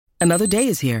Another day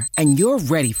is here, and you're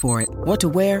ready for it. What to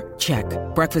wear? Check.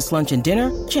 Breakfast, lunch, and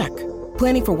dinner? Check.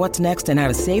 Planning for what's next and how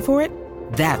to save for it?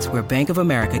 That's where Bank of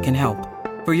America can help.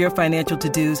 For your financial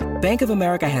to-dos, Bank of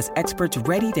America has experts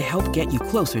ready to help get you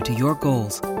closer to your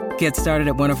goals. Get started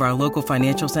at one of our local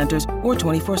financial centers or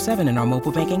 24/7 in our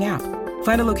mobile banking app.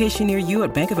 Find a location near you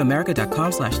at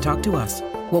bankofamerica.com/talktous.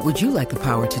 What would you like the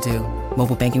power to do?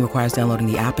 Mobile banking requires downloading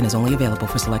the app and is only available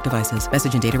for select devices.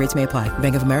 Message and data rates may apply.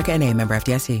 Bank of America N.A., member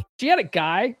FDIC. She had a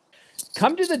guy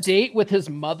come to the date with his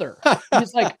mother.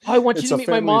 He's like, oh, I want you to meet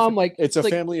my mom. Like, it's a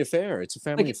family affair. It's a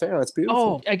family affair. That's beautiful.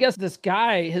 Oh, I guess this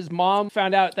guy, his mom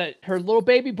found out that her little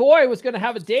baby boy was going to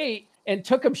have a date and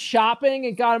took him shopping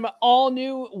and got him an all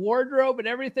new wardrobe and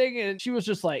everything. And she was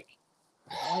just like,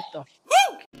 what the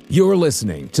fuck? You're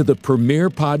listening to the premier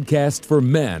podcast for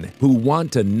men who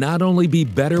want to not only be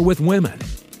better with women,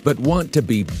 but want to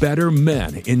be better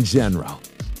men in general.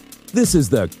 This is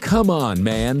the Come On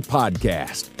Man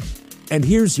podcast. And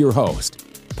here's your host,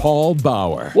 Paul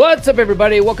Bauer. What's up,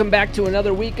 everybody? Welcome back to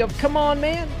another week of Come On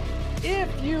Man. If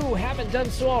you haven't done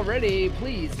so already,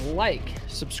 please like,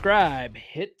 subscribe,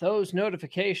 hit those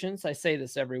notifications. I say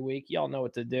this every week. Y'all know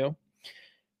what to do.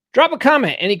 Drop a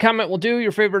comment. Any comment will do.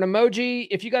 Your favorite emoji.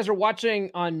 If you guys are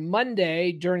watching on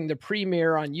Monday during the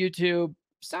premiere on YouTube,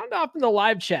 sound off in the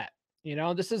live chat. You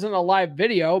know, this isn't a live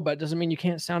video, but it doesn't mean you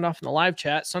can't sound off in the live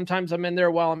chat. Sometimes I'm in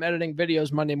there while I'm editing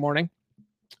videos Monday morning.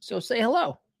 So say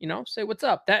hello, you know, say what's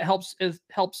up. That helps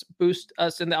boost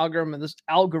us in the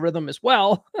algorithm as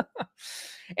well.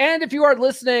 And if you are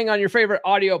listening on your favorite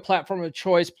audio platform of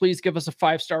choice, please give us a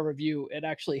 5-star review. It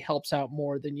actually helps out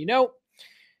more than you know.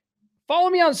 Follow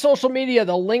me on social media.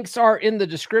 The links are in the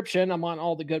description. I'm on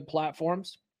all the good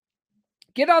platforms.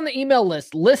 Get on the email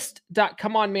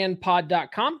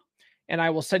list.comeonmanpod.com, and I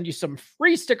will send you some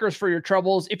free stickers for your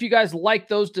troubles. If you guys like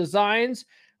those designs,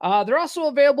 they're also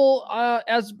available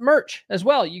as merch as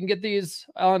well. You can get these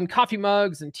on coffee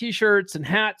mugs and t-shirts and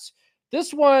hats.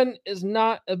 This one is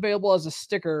not available as a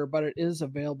sticker, but it is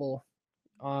available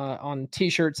on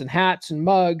t-shirts and hats and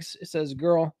mugs. It says,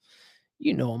 girl,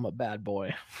 you know I'm a bad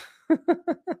boy.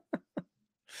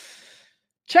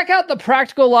 Check out the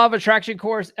Practical Law of Attraction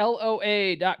course,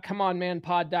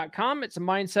 LOA.comeonmanpod.com. It's a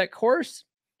mindset course.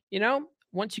 You know,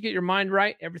 once you get your mind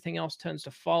right, everything else tends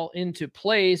to fall into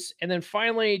place. And then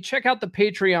finally, check out the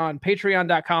Patreon,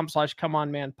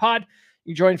 patreon.com/comeonmanpod.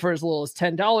 You join for as little as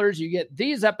 $10. You get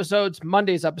these episodes,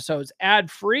 Monday's episodes,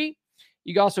 ad-free.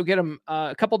 You can also get them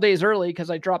a couple days early because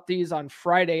I drop these on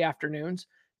Friday afternoons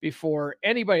before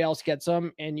anybody else gets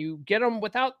them, and you get them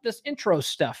without this intro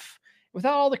stuff,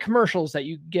 without all the commercials that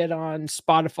you get on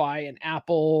Spotify and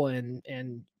Apple and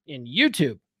in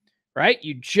YouTube, right?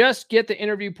 You just get the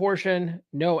interview portion,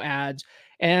 no ads.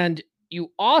 And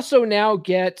you also now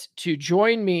get to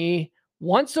join me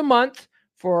once a month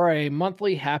for a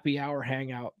monthly happy hour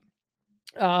hangout.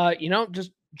 You know,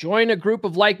 just join a group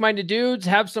of like-minded dudes,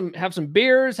 have some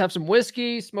beers, have some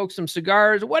whiskey, smoke some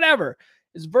cigars, whatever.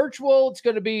 It's virtual. It's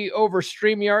going to be over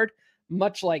StreamYard,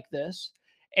 much like this.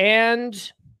 And,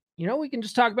 you know, we can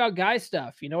just talk about guy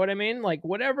stuff. You know what I mean? Like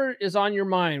whatever is on your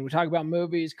mind. We talk about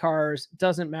movies, cars. It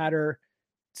doesn't matter.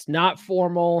 It's not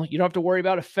formal. You don't have to worry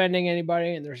about offending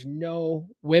anybody. And there's no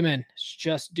women. It's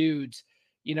just dudes.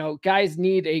 You know, guys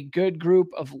need a good group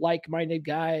of like-minded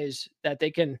guys that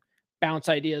they can bounce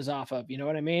ideas off of. You know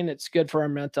what I mean? It's good for our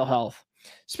mental health.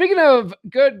 Speaking of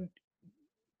good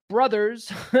brothers,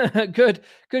 good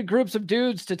groups of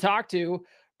dudes to talk to,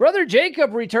 Brother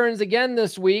Jacob returns again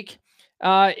this week.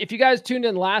 If you guys tuned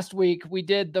in last week, we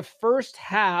did the first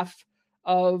half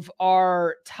of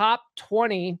our top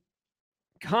 20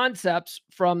 concepts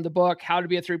from the book, How to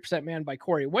Be a 3% Man by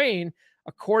Corey Wayne,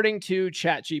 according to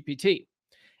ChatGPT.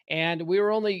 And we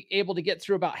were only able to get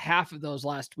through about half of those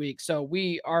last week. So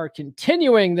we are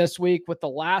continuing this week with the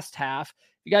last half.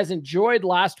 If you guys enjoyed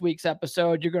last week's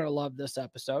episode, you're going to love this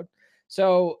episode.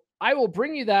 So I will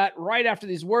bring you that right after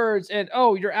these words. And,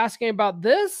 oh, you're asking about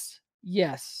this?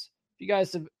 Yes. If you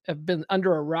guys have been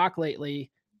under a rock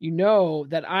lately, you know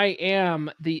that I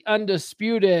am the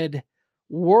undisputed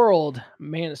world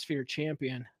Manosphere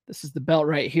champion. This is the belt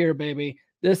right here, baby.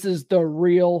 This is the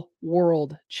real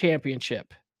world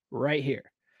championship right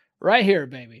here. Right here,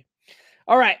 baby.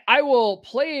 All right. I will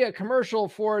play a commercial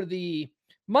for the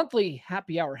monthly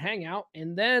happy hour hangout,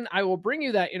 and then I will bring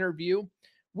you that interview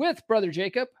with Brother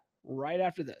Jacob right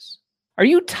after this. Are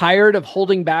you tired of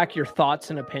holding back your thoughts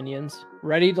and opinions?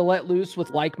 Ready to let loose with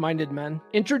like-minded men?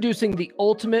 Introducing the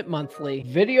ultimate monthly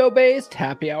video-based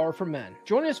happy hour for men.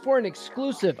 Join us for an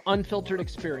exclusive, unfiltered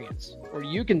experience where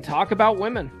you can talk about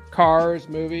women, cars,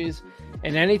 movies,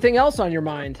 and anything else on your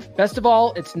mind. Best of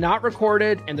all, it's not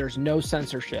recorded and there's no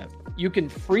censorship. You can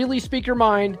freely speak your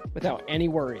mind without any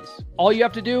worries. All you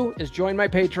have to do is join my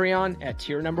Patreon at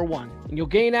tier number 1, and you'll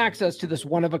gain access to this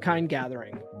one-of-a-kind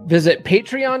gathering. Visit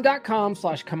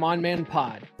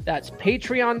patreon.com/ComeOnManPod. That's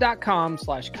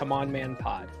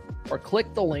patreon.com/ComeOnManPod. Or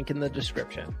click the link in the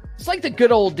description. It's like the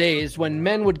good old days when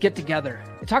men would get together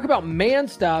and talk about man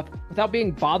stuff without being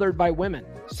bothered by women.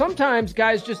 Sometimes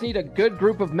guys just need a good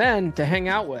group of men to hang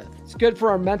out with. It's good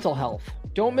for our mental health.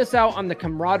 Don't miss out on the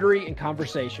camaraderie and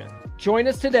conversation. Join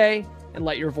us today and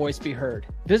let your voice be heard.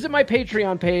 Visit my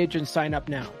Patreon page and sign up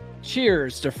now.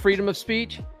 Cheers to freedom of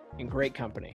speech and great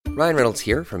company. Ryan Reynolds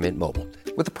here from Mint Mobile.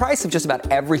 With the price of just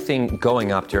about everything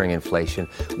going up during inflation,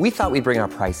 we thought we'd bring our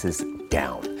prices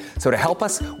down. So to help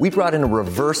us, we brought in a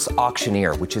reverse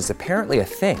auctioneer, which is apparently a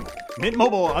thing. Mint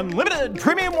Mobile Unlimited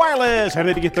Premium Wireless. How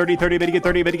to get 30, 30, bit to get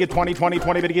 30, bit to get 20, 20,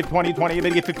 20, bit to get 20, 20, bit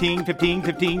to get 15, 15,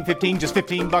 15, 15, just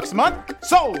 $15 a month?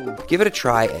 Sold! Give it a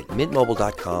try at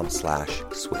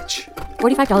mintmobile.com/switch.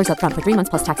 $45 up front for 3 months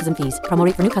plus taxes and fees. Promo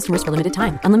rate for new customers for limited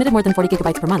time. Unlimited more than 40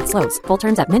 gigabytes per month. Slows full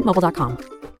terms at mintmobile.com.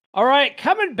 All right,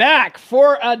 coming back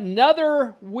for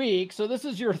another week. So this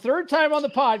is your third time on the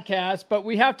podcast, but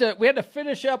we had to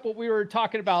finish up what we were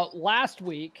talking about last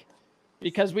week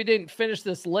because we didn't finish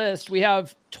this list. We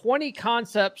have 20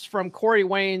 concepts from Corey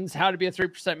Wayne's How to Be a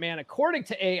 3% Man according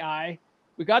to AI.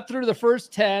 We got through the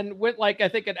first 10, went like I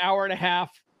think an hour and a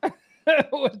half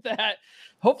with that.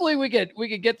 Hopefully we could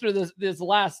get through this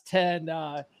last 10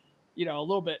 a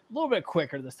little bit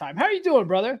quicker this time. How are you doing,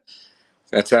 brother?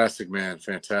 Fantastic, man.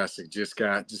 Fantastic. Just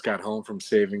got home from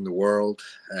saving the world,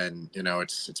 and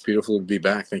it's beautiful to be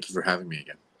back. Thank you for having me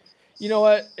again. You know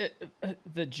what?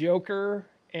 The Joker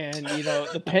and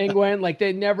the Penguin, like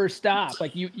they never stop.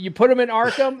 Like you put them in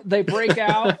Arkham, they break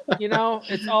out.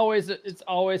 It's always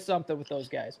something with those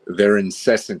guys. They're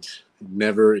incessant.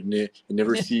 It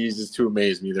never ceases to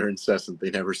amaze me. They're incessant.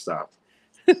 They never stop.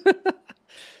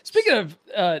 Speaking of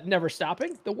never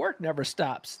stopping, the work never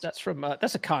stops. That's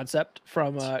a concept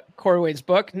from Corey Wayne's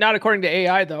book. Not according to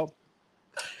AI though.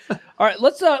 All right,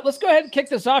 let's go ahead and kick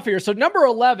this off here. So number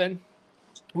 11,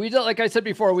 we did, like I said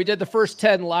before, we did the first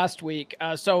 10 last week.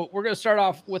 So we're going to start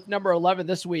off with number 11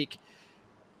 this week.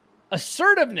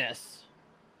 Assertiveness,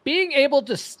 being able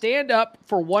to stand up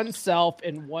for oneself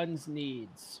and one's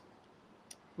needs.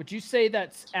 Would you say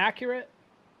that's accurate?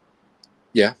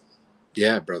 Yeah.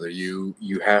 Yeah, brother, you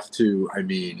have to. I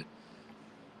mean,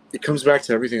 it comes back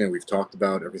to everything that we've talked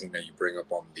about, everything that you bring up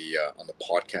on the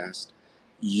podcast.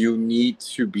 You need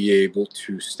to be able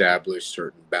to establish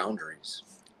certain boundaries,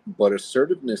 but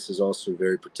assertiveness is also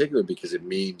very particular because it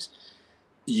means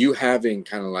you having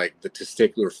kind of like the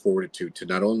testicular fortitude to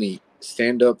not only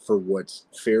stand up for what's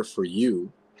fair for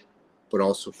you, but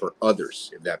also for others,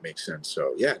 if that makes sense.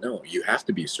 So yeah, no, you have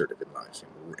to be assertive in life,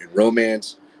 in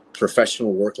romance,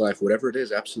 professional, work life, whatever it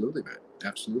is. Absolutely, man.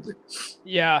 Absolutely.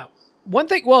 Yeah. One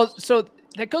thing, well, so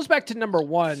that goes back to number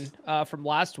 1 from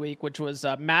last week, which was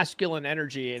masculine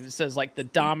energy. And it says like the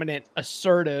dominant,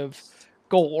 assertive,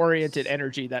 goal-oriented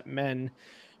energy that men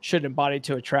should embody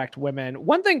to attract women.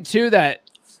 One thing too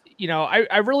that,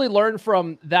 I really learned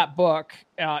from that book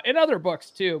and other books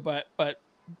too, but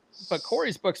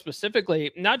Corey's book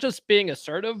specifically, not just being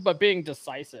assertive, but being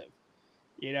decisive.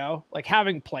 Like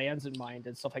having plans in mind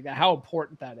and stuff like that, how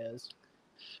important that is.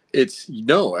 It's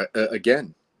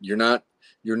again, you're not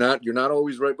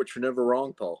always right, but you're never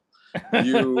wrong, Paul. When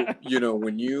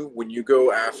you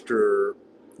go after,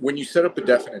 when you set up a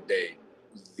definite date,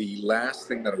 the last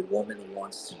thing that a woman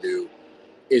wants to do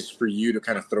is for you to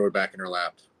kind of throw it back in her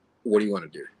lap. What do you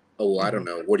want to do? Oh, well, I don't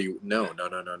know. No.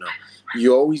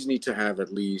 You always need to have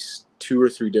at least 2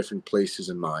 or 3 different places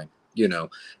in mind.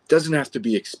 Doesn't have to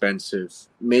be expensive.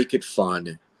 Make it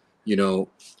fun.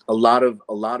 A lot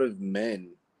of men,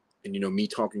 and me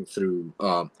talking through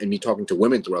and me talking to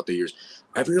women throughout the years,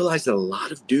 I've realized that a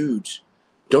lot of dudes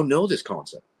don't know this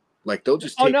concept. Like they'll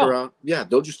just take her out. Yeah,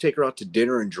 they'll just take her out to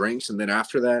dinner and drinks, and then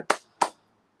after that,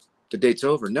 the date's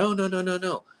over.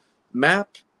 No.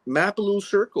 Map a little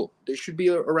circle. They should be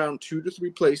around 2 to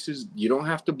 3 places. You don't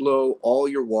have to blow all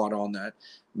your wad on that.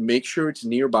 Make sure it's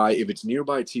nearby. If it's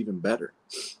nearby, it's even better.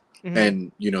 Mm-hmm.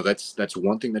 And that's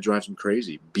one thing that drives them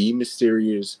crazy. Be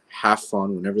mysterious, have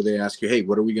fun. Whenever they ask you, hey,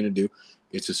 what are we going to do?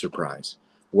 It's a surprise.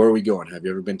 Where are we going? Have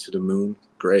you ever been to the moon?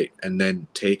 Great. And then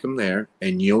take them there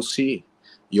and you'll see.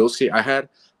 I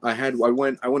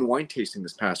went wine tasting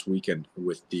this past weekend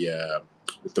with the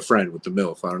friend, with the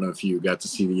MILF. I don't know if you got to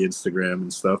see the Instagram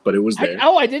and stuff, but it was there.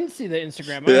 I didn't see the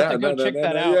Instagram. I have to go check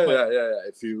that out. Yeah.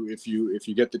 If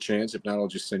you get the chance, if not, I'll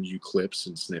just send you clips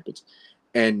and snippets.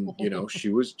 And she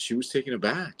was taken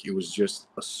aback. It was just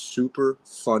a super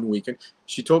fun weekend.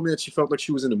 She told me that she felt like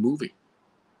she was in a movie.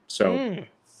 So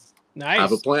nice.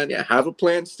 Have a plan. Yeah, have a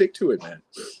plan. Stick to it, man.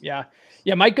 Yeah.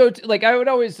 My go-to, like I would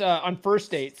always on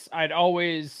first dates, I'd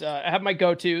always have my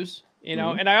go-tos,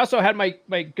 and I also had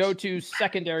my go-to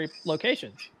secondary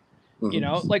locations.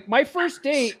 Like my first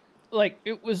date, like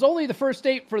it was only the first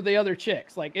date for the other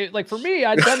chicks. Like for me,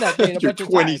 I'd done that date a bunch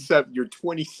of times. Your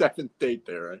 27th date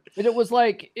there, right? But it was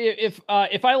like if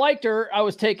I liked her, I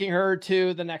was taking her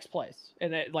to the next place,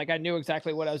 and I knew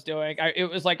exactly what I was doing. It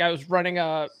was like I was running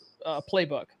a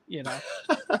playbook,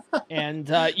 and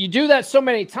you do that so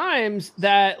many times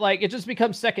that like it just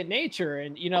becomes second nature,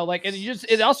 and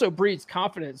it also breeds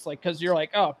confidence, like because you're like,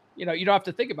 oh, you don't have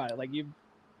to think about it, like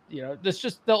this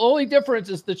just the only difference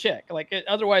is the chick. Like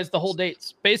otherwise, the whole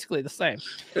date's basically the same.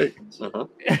 Hey,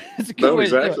 It's a good way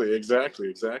to do it.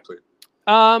 Exactly.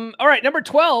 All right, number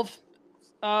 12.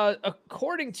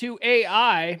 According to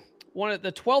AI,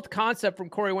 the 12th concept from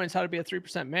Corey Wins How to Be a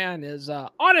 3% Man is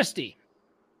honesty,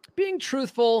 being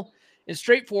truthful and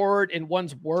straightforward in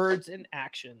one's words and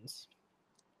actions.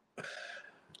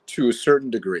 To a certain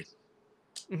degree.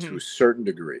 To a certain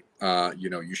degree.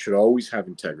 You should always have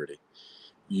integrity.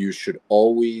 You should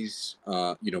always,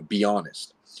 be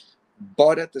honest.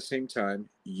 But at the same time,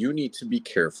 you need to be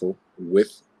careful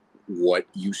with what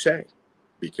you say,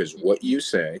 because what you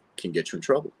say can get you in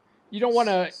trouble. You don't want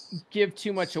to give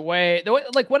too much away.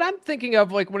 Like what I'm thinking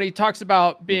of, like when he talks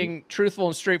about being truthful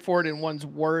and straightforward in one's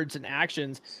words and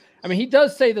actions. I mean, he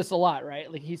does say this a lot,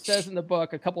 right? Like he says in the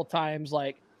book a couple of times,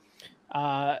 like,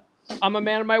 I'm a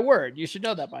man of my word. You should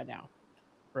know that by now.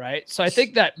 Right. So I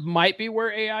think that might be where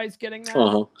AI is getting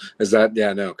that. Is that?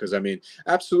 Yeah, no. Because I mean,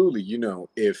 absolutely.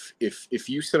 If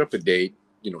you set up a date,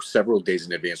 several days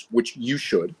in advance, which you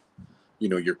should,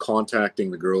 you're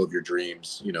contacting the girl of your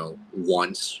dreams,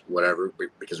 once, whatever,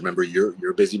 because remember, you're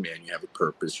a busy man. You have a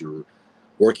purpose. You're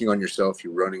working on yourself.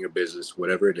 You're running a business,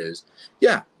 whatever it is.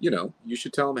 Yeah. You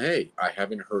should tell them, hey, I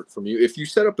haven't heard from you. If you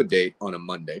set up a date on a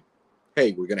Monday,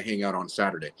 hey, we're going to hang out on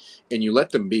Saturday, and you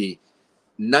let them be,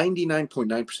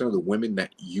 99.9% of the women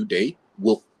that you date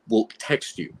will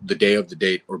text you the day of the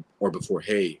date or before,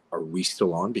 hey, are we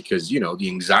still on? Because, the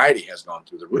anxiety has gone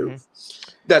through the roof.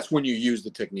 That's when you use the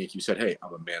technique. You said, hey,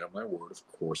 I'm a man of my word. Of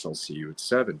course, I'll see you at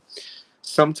 7.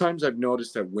 Sometimes I've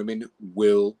noticed that women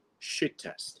will shit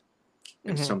test.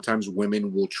 And sometimes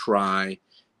women will try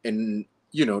and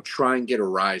get a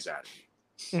rise out of you.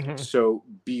 So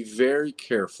be very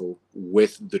careful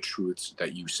with the truths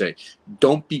that you say.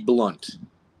 Don't be blunt.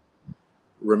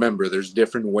 Remember, there's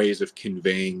different ways of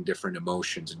conveying different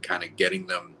emotions and kind of getting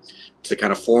them to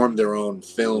kind of form their own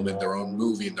film and their own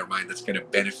movie in their mind that's going to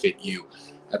benefit you.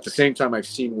 At the same time, I've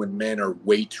seen when men are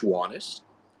way too honest,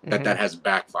 that has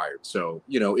backfired. So,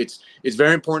 it's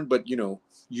very important, but, you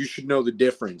should know the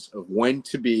difference of when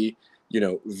to be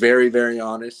very, very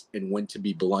honest and when to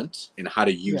be blunt and how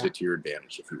to use it to your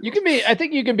advantage. I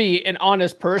think you can be an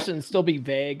honest person, still be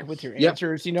vague with your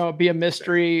answers, be a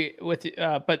mystery with,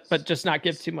 but just not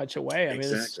give too much away. I mean,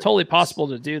 it's totally possible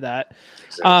to do that.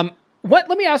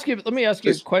 Let me ask you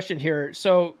a question here.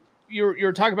 So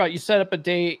you're talking about, you set up a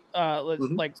date,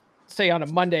 like say on a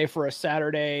Monday for a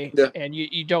Saturday, and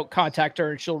you don't contact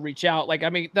her and she'll reach out. Like, I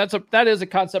mean, that is a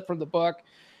concept from the book.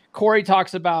 Corey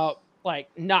talks about, like,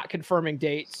 not confirming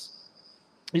dates.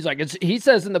 He's like, he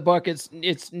says in the book,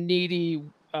 it's needy,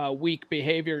 weak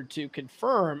behavior to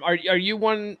confirm. Are you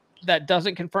one that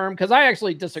doesn't confirm? Because I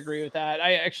actually disagree with that.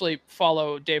 I actually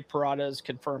follow Dave Parada's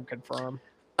confirm.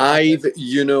 I've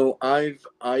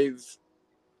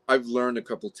learned a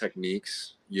couple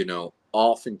techniques.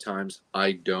 Oftentimes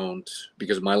I don't,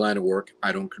 because of my line of work,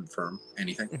 I don't confirm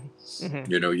anything.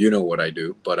 You know what I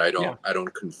do, but I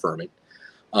don't confirm it.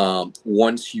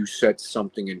 Once you set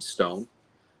something in stone,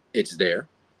 it's there.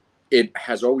 It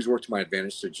has always worked to my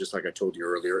advantage. So just like I told you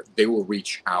earlier, they will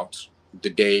reach out the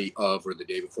day of or the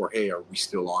day before. Hey, are we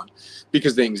still on?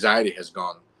 Because the anxiety has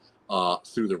gone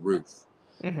through the roof.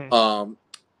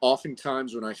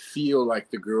 Oftentimes when I feel like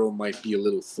the girl might be a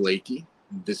little flaky,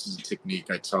 this is a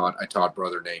technique I taught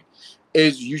Brother Nate,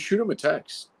 is you shoot him a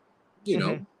text,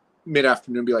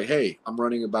 mid-afternoon, be like, hey, I'm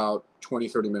running about 20,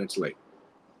 30 minutes late.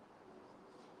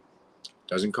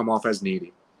 Doesn't come off as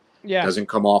needy. Yeah. Doesn't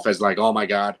come off as like, oh my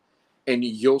God. And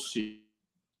you'll see.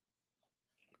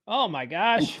 Oh my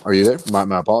gosh. Are you there? My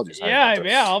apologies.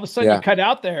 Yeah. All of a sudden you cut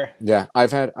out there. Yeah.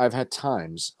 I've had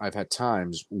times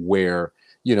where,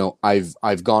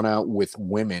 I've gone out with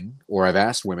women, or I've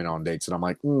asked women on dates, and I'm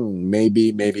like,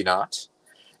 maybe not.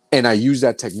 And I use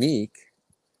that technique,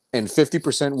 and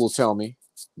 50% will tell me,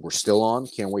 we're still on.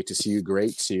 Can't wait to see you.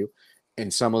 Great. See you.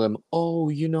 And some of them, oh,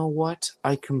 you know what?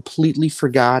 I completely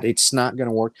forgot. It's not going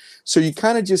to work. So you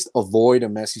kind of just avoid a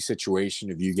messy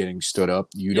situation of you getting stood up.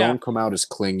 You don't come out as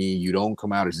clingy. You don't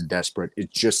come out as desperate.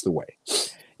 It's just the way.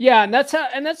 Yeah, and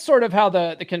that's sort of how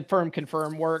the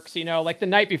confirm works. You know, like the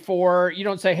night before, you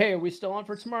don't say, "Hey, are we still on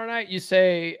for tomorrow night?" You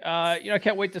say, "I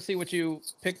can't wait to see what you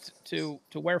picked to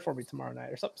wear for me tomorrow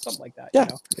night," or something like that. Yeah, you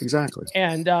know? Exactly.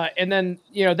 And then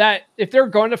that if they're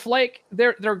going to flake,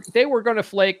 they were going to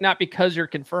flake not because you're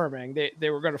confirming.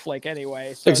 They were going to flake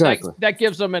anyway. So exactly. that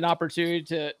gives them an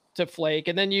opportunity to flake,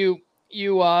 and then you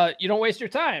don't waste your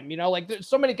time. You know, like there's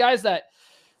so many guys that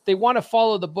they want to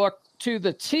follow the book to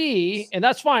the T, and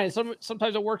that's fine.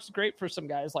 Sometimes it works great for some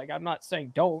guys. Like, I'm not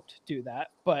saying don't do that,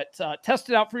 but test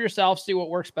it out for yourself, see what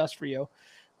works best for you.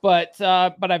 But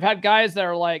I've had guys that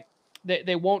are like,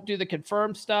 they won't do the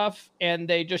confirmed stuff, and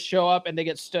they just show up and they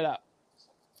get stood up,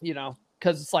 you know,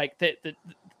 because it's like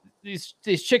these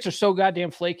chicks are so goddamn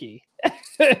flaky,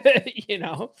 you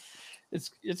know.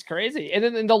 It's crazy. And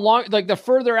then in the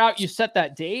further out you set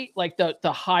that date, like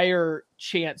the higher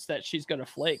chance that she's going to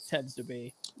flake tends to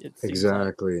be.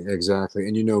 Exactly.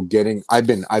 And you know, I've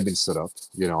been stood up.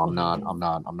 You know,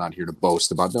 I'm not here to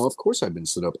boast about. No, of course I've been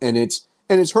stood up, and it's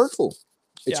hurtful.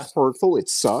 It's hurtful. It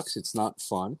sucks. It's not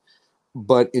fun.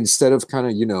 But instead of kind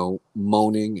of, you know,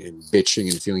 moaning and bitching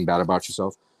and feeling bad about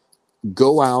yourself,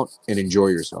 go out and enjoy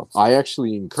yourself. I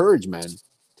actually encourage men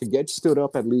to get stood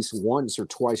up at least once or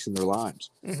twice in their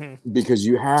lives, because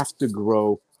you have to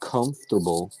grow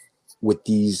comfortable with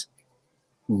these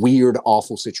weird,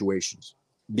 awful situations,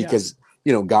 because,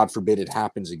 you know, God forbid it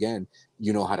happens again,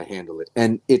 you know how to handle it.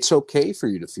 And it's okay for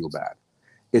you to feel bad.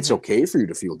 It's okay for you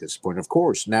to feel disappointed, of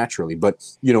course, naturally, but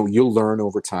you know, you'll learn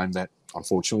over time that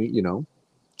unfortunately, you know,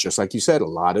 just like you said, a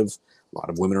lot of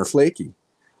women are flaky.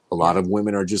 A lot of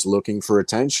women are just looking for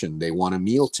attention. They want a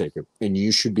meal ticket, and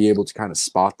you should be able to kind of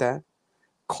spot that,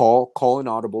 call an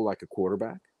audible like a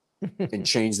quarterback, and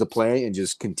change the play and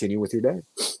just continue with your day.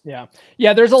 Yeah.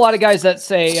 There's a lot of guys that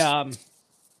say,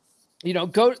 you know,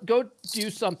 go do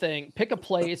something, pick a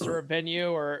place or a venue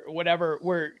or whatever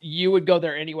where you would go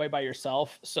there anyway by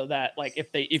yourself, so that like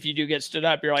if you do get stood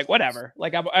up, you're like, whatever,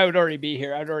 like I would already be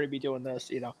here, I'd already be doing this,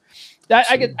 you know. That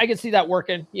I could see that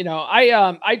working. You know,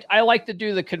 I like to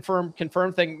do the confirm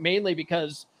thing mainly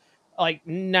because like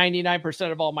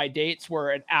 99% of all my dates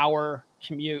were an hour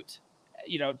commute,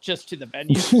 you know, just to the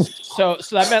venue. so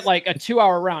that meant like a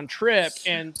 2-hour round trip,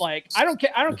 and like I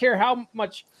don't care how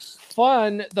much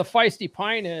fun the Feisty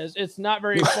Pine is. It's not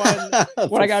very fun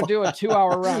when I got to do a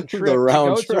 2-hour round trip to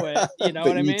go to it. You know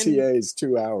what I mean? ETA is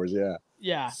 2 hours. Yeah.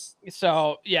 Yeah.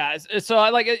 So I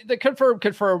like it, the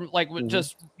confirm like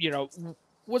just, you know,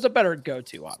 was a better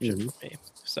go-to option for me.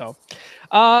 So,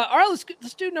 all right,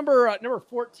 let's do number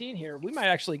 14 here. We might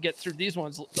actually get through these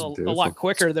ones a lot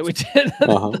quicker than we did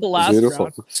the last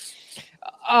round.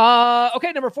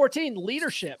 Okay, number 14,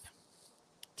 leadership.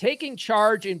 Taking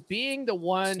charge and being the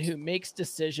one who makes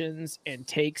decisions and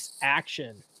takes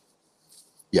action.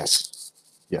 Yes.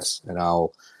 And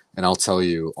I'll tell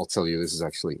you, this is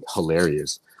actually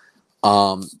hilarious.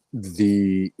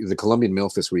 The Colombian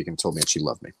MILF this weekend told me that she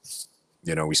loved me.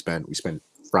 You know, we spent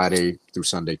Friday through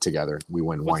Sunday together. We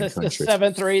went wine country. The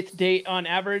 7th or 8th date on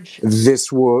average?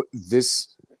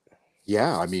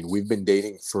 Yeah, I mean, we've been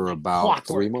dating for about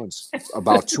 3 months,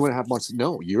 about 2.5 months.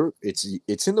 No,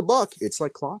 it's in the book. It's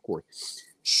like clockwork.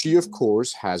 She, of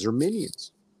course, has her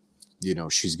minions. You know,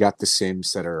 she's got the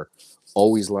Sims that are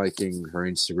always liking her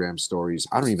Instagram stories.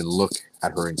 I don't even look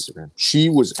at her Instagram. She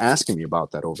was asking me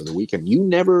about that over the weekend. You're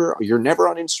never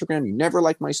on Instagram. You never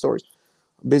like my stories.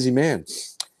 Busy man.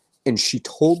 And she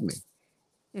told me,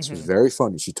 this was very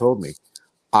funny. She told me,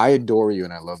 I adore you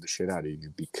and I love the shit out of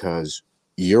you because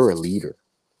you're a leader.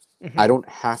 I don't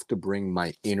have to bring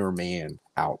my inner man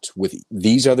out with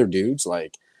these other dudes.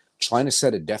 Like, trying to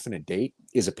set a definite date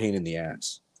is a pain in the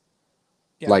ass.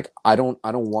 Yeah. Like, I don't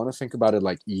want to think about it.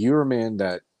 Like, you're a man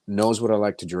that knows what I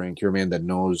like to drink. You're a man that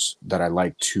knows that I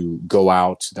like to go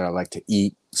out, that I like to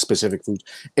eat specific foods.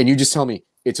 And you just tell me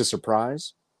it's a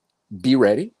surprise. Be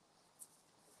ready.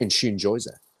 And she enjoys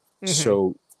that.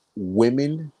 So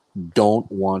women don't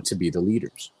want to be the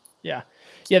leaders. Yeah.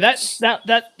 Yeah,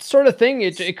 that sort of thing,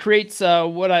 it creates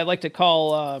what I like to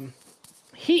call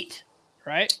heat,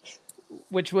 right?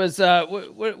 Which was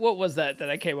what was that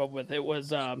I came up with? It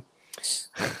was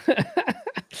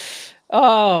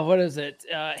what is it?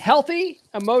 Healthy,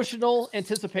 emotional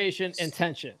anticipation and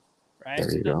tension, right?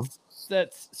 There you go.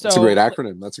 That's a great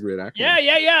acronym. That's a great acronym.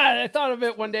 Yeah. I thought of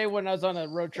it one day when I was on a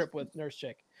road trip with Nurse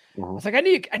Chick. I was like, I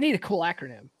need a cool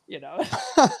acronym,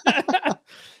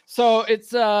 So it's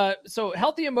so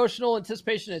healthy emotional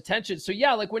anticipation and attention. So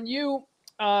yeah, like when you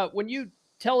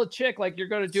tell a chick like you're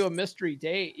going to do a mystery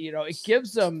date, it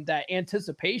gives them that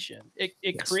anticipation.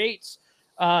 It creates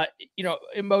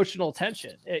emotional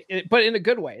tension, but in a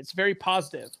good way. It's very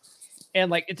positive. And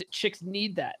like chicks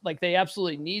need that. Like they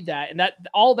absolutely need that. And that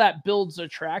all that builds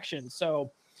attraction.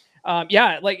 So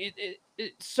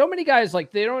so many guys,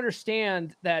 like they don't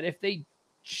understand that if they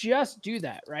just do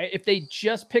that, right? If they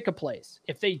just pick a place,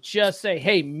 if they just say,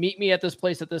 hey, meet me at this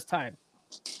place at this time,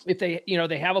 if they,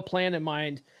 they have a plan in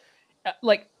mind,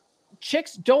 like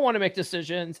chicks don't want to make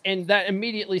decisions. And that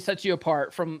immediately sets you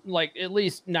apart from like at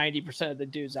least 90% of the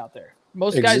dudes out there.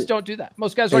 Most guys don't do that.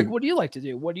 Most guys are like, what do you like to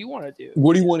do? What do you want to do?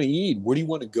 What do you want to eat? Where do you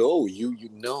want to go?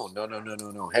 No.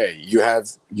 Hey, you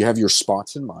have your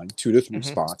spots in mind, 2 to 3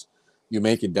 spots. You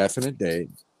make a definite date.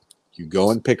 You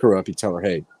go and pick her up. You tell her,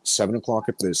 hey, 7:00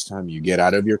 at this time. You get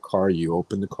out of your car. You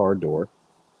open the car door.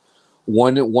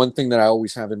 One thing that I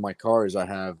always have in my car is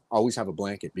I always have a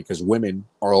blanket because women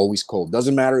are always cold.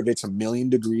 Doesn't matter if it's 1,000,000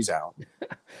 degrees out.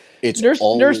 It's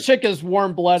nurse chick is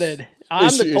warm-blooded.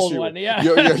 I'm the cold one. Yeah,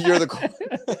 you're the cold.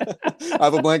 I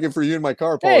have a blanket for you in my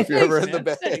car, Paul. If you're ever in the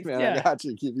bed, man, I got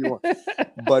you. Keep you warm.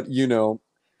 But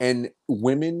and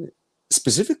women,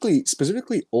 specifically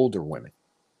older women,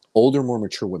 more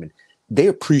mature women, they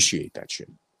appreciate that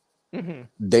shit.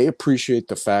 They appreciate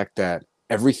the fact that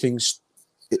everything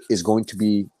is going to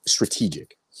be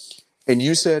strategic. And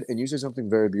you said something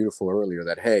very beautiful earlier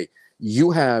that, hey,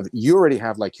 you already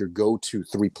have like your go-to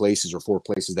 3 places or 4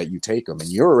 places that you take them, and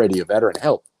you're already a veteran.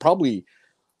 Hell, probably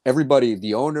everybody,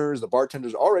 the owners, the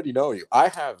bartenders already know you. I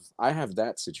have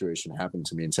that situation happen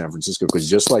to me in San Francisco because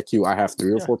just like you, I have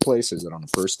 3 or 4 places that on the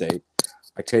first date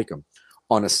I take them.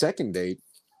 On a second date,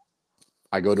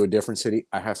 I go to a different city.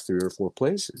 I have 3 or 4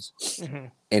 places.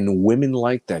 And women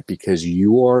like that because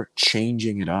you are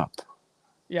changing it up.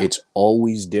 Yeah. It's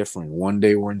always different. One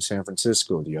day we're in San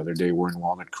Francisco. The other day we're in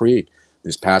Walnut Creek.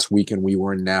 This past weekend we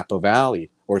were in Livermore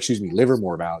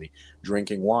Valley,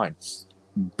 drinking wine.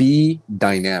 Be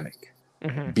dynamic.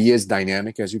 Be as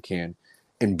dynamic as you can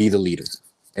and be the leader.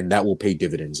 And that will pay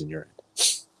dividends in your end.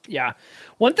 Yeah.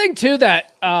 One thing too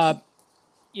that, and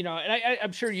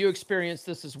I'm sure you experienced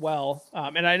this as well.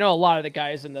 And I know a lot of the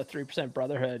guys in the 3%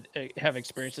 Brotherhood have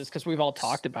experienced this because we've all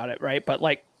talked about it, right? But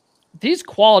like these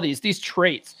qualities, these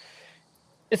traits,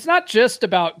 it's not just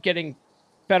about getting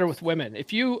better with women.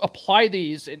 If you apply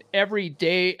these in every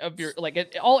day of your, like in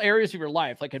all areas of your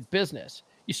life, like in business,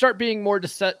 you start being more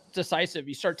decisive.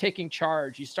 You start taking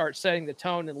charge. You start setting the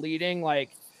tone and leading.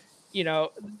 Like,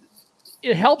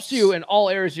 it helps you in all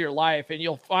areas of your life, and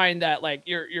you'll find that like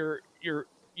your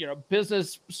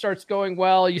business starts going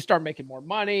well. You start making more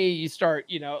money. You start,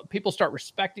 people start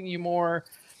respecting you more.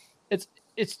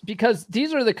 It's because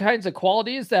these are the kinds of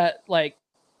qualities that like,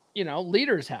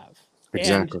 leaders have.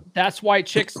 Exactly. And that's why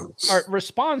chicks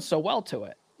respond so well to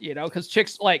it, because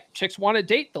chicks want to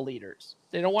date the leaders.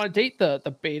 They don't want to date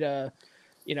the beta,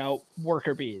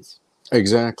 worker bees.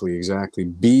 Exactly. You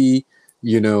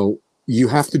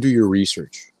have to do your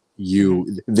research.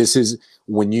 This is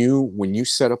when you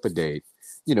set up a date,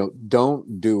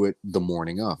 don't do it the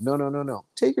morning of. No.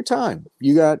 Take your time.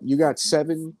 You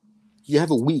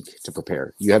have a week to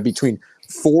prepare. You have between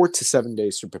 4 to 7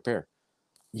 days to prepare.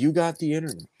 You got the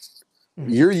internet.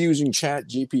 You're using Chat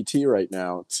GPT right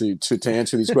now to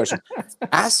answer these questions.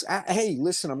 Hey,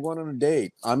 listen, I'm going on a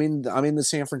date. I'm in the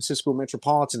San Francisco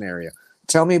metropolitan area.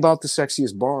 Tell me about the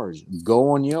sexiest bars. Go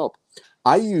on Yelp.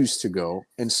 I used to go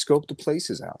and scope the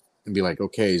places out and be like,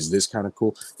 okay, is this kind of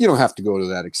cool? You don't have to go to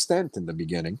that extent in the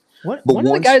beginning. One of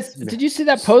the guys, did you see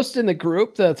that post in the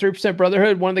group, the 3%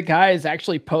 Brotherhood? One of the guys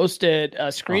actually posted a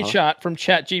screenshot from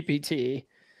Chat GPT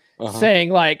saying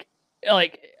like,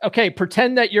 okay,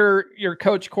 pretend that you're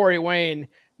Coach Corey Wayne,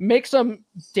 make some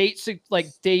date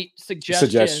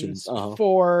suggestions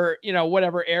for,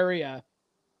 whatever area.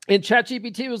 And Chat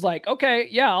GPT was like, okay,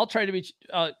 yeah, I'll try to be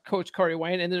Coach Corey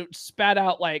Wayne. And then it spat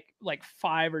out like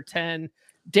 5 or 10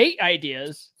 date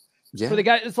ideas. Yeah. For the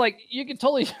guy, it's like you can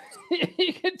totally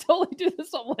do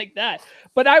something like that.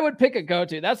 But I would pick a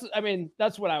go-to. That's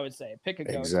what I would say. Pick a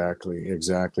go-to.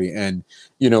 Exactly. And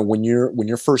when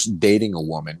you're first dating a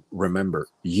woman, remember,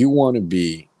 you want to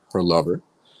be her lover.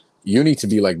 You need to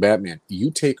be like Batman.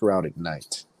 You take her out at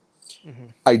night.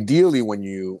 Ideally,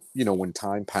 when when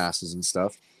time passes and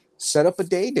stuff, set up a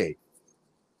date.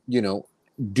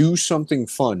 Do something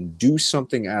fun. Do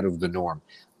something out of the norm.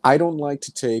 I don't like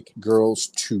to take girls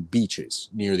to beaches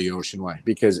near the ocean. Why?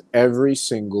 Because every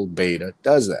single beta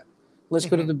does that. Let's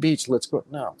go to the beach. Let's go.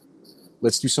 No.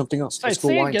 Let's do something else. Let's go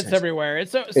sand wine gets tasting. everywhere.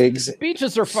 It's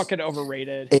beaches are fucking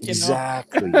overrated.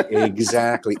 Exactly. You know?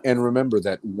 Exactly. And remember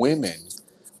that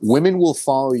women will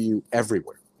follow you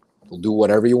everywhere. They'll do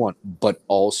whatever you want, but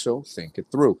also think it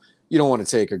through. You don't want to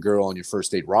take a girl on your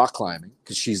first date rock climbing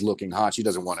because she's looking hot. She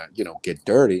doesn't want to, get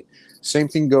dirty. Same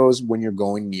thing goes when you're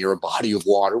going near a body of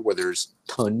water where there's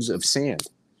tons of sand.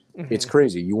 Mm-hmm. It's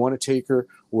crazy. You want to take her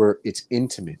where it's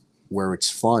intimate, where it's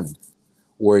fun,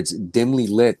 where it's dimly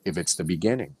lit if it's the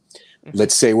beginning. Mm-hmm.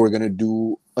 Let's say we're going to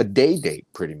do a day date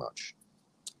pretty much.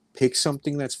 Pick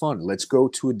something that's fun. Let's go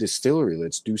to a distillery.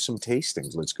 Let's do some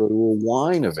tastings. Let's go to a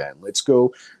wine event. Let's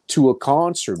go to a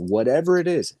concert, whatever it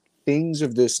is. Things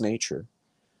of this nature.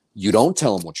 You don't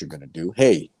tell them what you're going to do.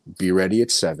 Hey, be ready at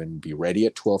 7. Be ready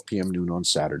at 12 p.m. noon on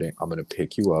Saturday. I'm going to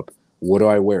pick you up. What do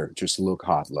I wear? Just look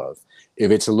hot, love. If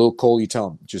it's a little cold, you tell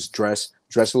them, just dress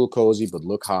a little cozy, but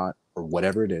look hot or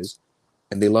whatever it is.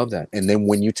 And they love that. And then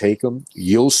when you take them,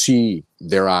 you'll see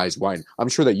their eyes widen. I'm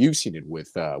sure that you've seen it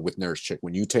with Nurse Chick.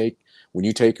 When you take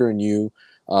her and you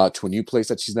to a new place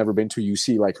that she's never been to, you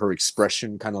see like her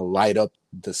expression kind of light up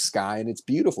the sky, and it's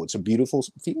beautiful. It's a beautiful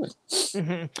feeling.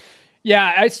 Mm-hmm.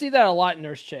 Yeah, I see that a lot in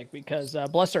Nurse Chick because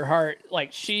bless her heart,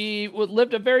 like she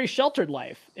lived a very sheltered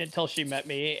life until she met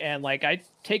me, and like I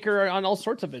take her on all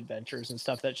sorts of adventures and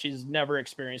stuff that she's never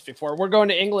experienced before. We're going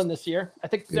to England this year. I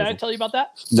think did I tell you about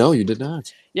that? No, you did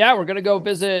not. Yeah, we're gonna go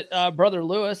visit Brother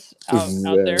Lewis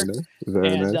out there,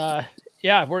 very nice.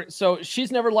 Yeah, so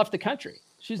she's never left the country.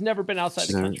 She's never been outside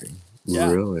the country. Yeah.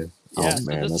 Really? Yeah, oh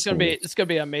man, so it's gonna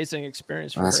be an amazing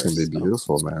experience for her. That's gonna be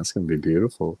beautiful, man. It's gonna be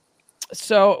beautiful.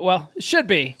 So, well, it should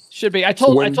be. I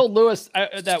told Lewis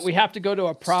that we have to go to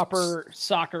a proper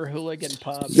soccer hooligan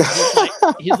pub.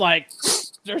 He's like,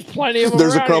 there's plenty of them.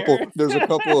 There's a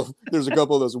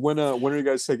couple of those. When are you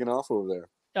guys taking off over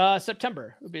there?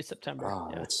 September. It'll be September. Oh,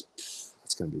 yeah.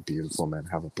 It's gonna be beautiful, man.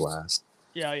 Have a blast.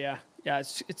 Yeah.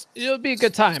 It'll be a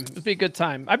good time. It'll be a good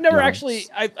time. I've never actually.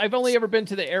 I've only ever been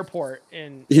to the airport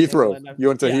in Heathrow. England. You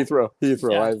went to Heathrow.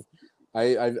 Yeah.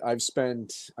 I've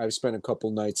spent a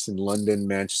couple nights in London,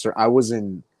 Manchester. I was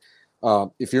in.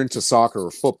 If you're into soccer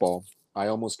or football, I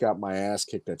almost got my ass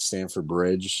kicked at Stamford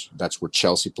Bridge. That's where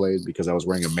Chelsea played because I was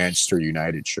wearing a Manchester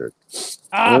United shirt.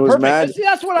 It was perfect. See,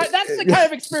 that's the kind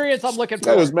of experience I'm looking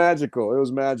for. It was magical. It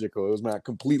was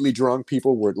completely drunk.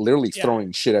 People were literally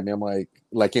throwing shit at me. I'm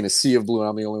like in a sea of blue, and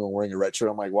I'm the only one wearing a red shirt.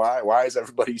 I'm like, why is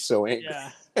everybody so angry?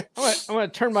 Yeah. I'm gonna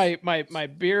turn my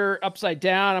beer upside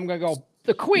down. I'm gonna go.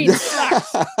 The Queen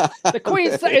sucks. The Queen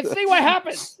sucks. And see what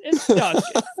happens.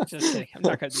 Just kidding. I'm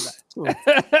not going to do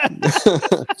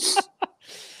that.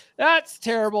 That's a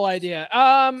terrible idea.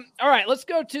 All right, let's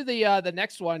go to the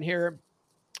next one here.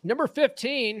 Number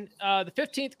 15, the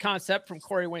 15th concept from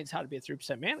Corey Wayne's How to Be a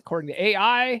 3% Man, according to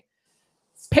AI.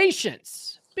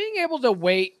 Patience. Being able to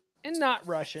wait and not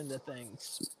rush into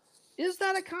things. Is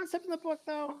that a concept in the book,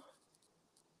 though?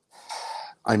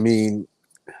 I mean...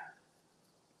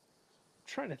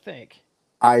 trying to think.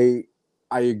 I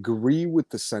agree with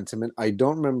the sentiment. I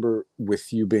don't remember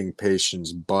with you being patient,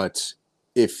 but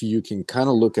if you can kind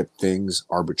of look at things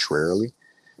arbitrarily,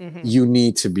 you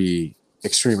need to be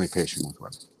extremely patient with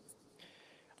women.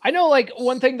 I know, like,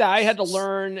 one thing that I had to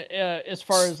learn as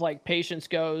far as like patience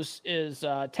goes is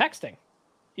texting.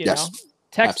 You know,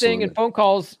 texting absolutely. And phone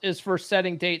calls is for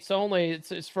setting dates only.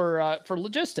 It's for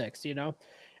logistics. You know.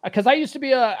 Because I used to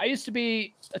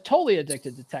be totally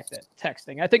addicted to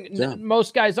texting. I think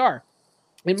most guys are,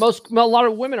 and a lot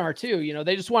of women are too. You know,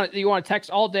 they just want to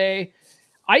text all day.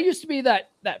 I used to be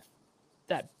that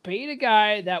beta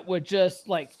guy that would just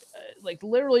like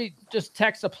literally just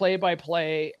text a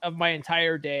play-by-play of my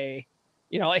entire day.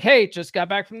 You know, like, hey, just got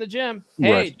back from the gym.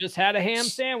 Hey, just had a ham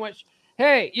sandwich.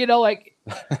 Hey, you know, like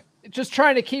just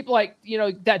trying to keep like, you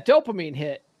know, that dopamine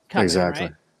hit coming. Exactly.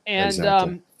 Right?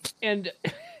 And and.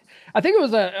 I think it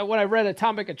was when I read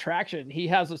Atomic Attraction, he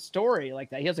has a story like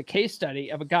that. He has a case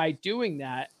study of a guy doing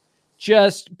that,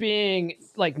 just being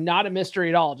like not a mystery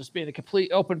at all, just being a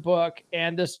complete open book.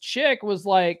 And this chick was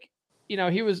like, you know,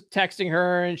 he was texting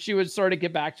her and she would sort of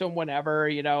get back to him whenever,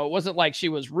 you know, it wasn't like she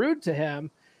was rude to him,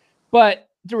 but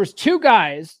there was 2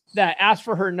 guys that asked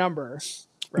for her number.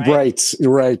 Right.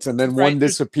 And then one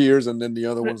disappears, and then the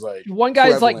other one's like, one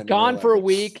guy's like gone for a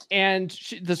week, and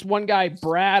this one guy,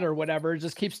 Brad or whatever,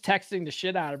 just keeps texting the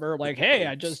shit out of her, like, hey,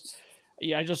 I just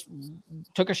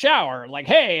took a shower, like,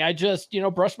 hey, I just, you know,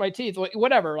 brushed my teeth,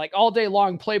 whatever, like all day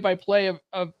long, play by play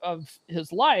of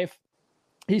his life.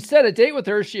 He set a date with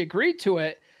her, she agreed to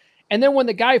it, and then when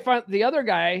the other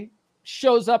guy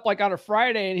shows up like on a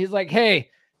Friday, and he's like, hey,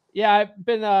 Yeah, I've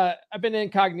been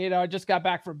incognito. I just got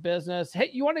back from business. Hey,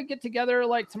 you want to get together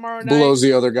like tomorrow night? Blows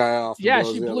the other guy off. Yeah,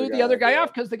 she blew the other guy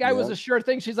off because the guy was a sure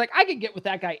thing. She's like, I can get with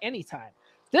that guy anytime.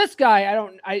 This guy,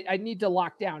 I need to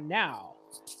lock down now.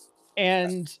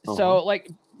 And so like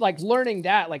learning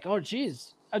that, like, oh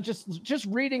geez, just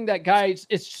reading that guy,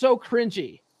 it's so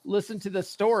cringy. Listen to the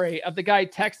story of the guy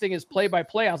texting his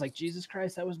play-by-play. I was like, Jesus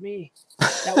Christ, that was me.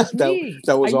 That was me.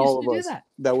 That was I all used of to us. do that.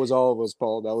 That was all of us,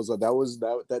 Paul.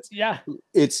 That's yeah.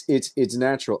 It's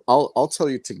natural. I'll tell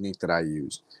you a technique that I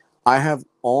use. I have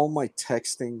all my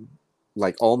texting,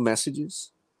 like all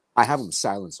messages, I have them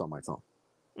silenced on my phone.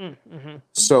 Mm-hmm.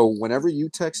 So whenever you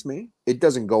text me, it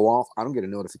doesn't go off. I don't get a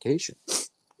notification.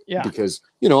 Yeah. Because,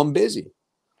 I'm busy.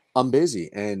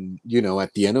 And,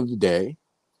 at the end of the day,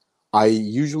 I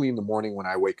usually in the morning when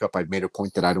I wake up, I've made a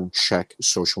point that I don't check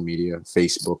social media,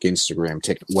 Facebook, Instagram,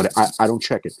 TikTok. I don't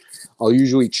check it. I'll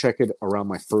usually check it around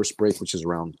my first break, which is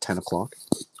around 10 o'clock.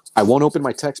 I won't open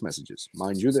my text messages.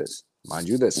 Mind you this.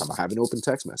 I'm having open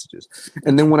text messages.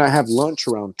 And then when I have lunch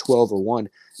around 12 or 1,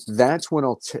 that's when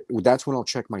I'll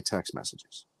check my text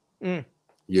messages.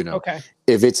 Okay.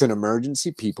 If it's an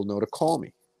emergency, people know to call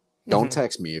me. Don't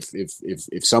text me.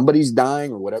 If somebody's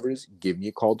dying or whatever it is, give me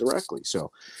a call directly.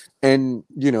 So, and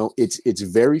it's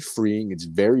very freeing. It's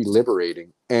very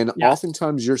liberating. And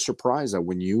oftentimes you're surprised that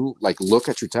when you look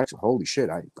at your text, holy shit,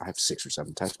 I have 6 or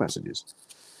 7 text messages.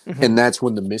 And that's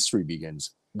when the mystery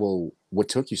begins. Well, what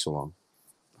took you so long?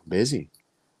 I'm busy.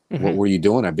 What were you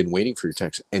doing? I've been waiting for your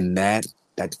text. And that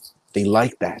they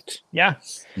like that. Yeah.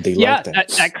 They like that.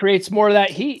 That creates more of that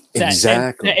heat.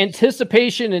 Exactly. The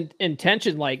anticipation and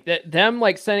intention, like that, them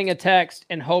sending a text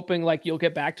and hoping you'll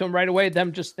get back to them right away.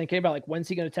 Them just thinking about when's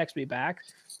he going to text me back?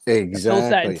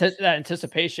 Exactly. That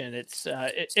anticipation. It's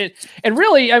and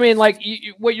really, I mean,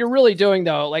 what you're really doing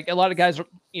though, a lot of guys,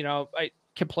 I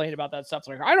complain about that stuff.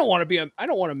 I don't want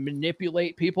to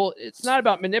manipulate people. It's not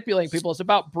about manipulating people. It's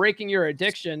about breaking your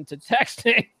addiction to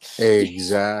texting.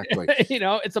 Exactly.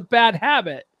 It's a bad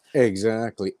habit.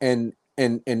 Exactly. And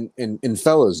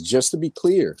fellas, just to be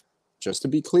clear,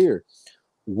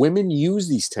 women use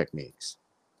these techniques.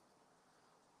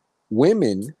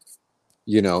 Women,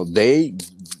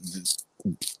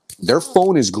 their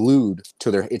phone is glued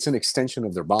to it's an extension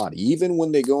of their body. Even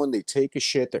when they go and they take a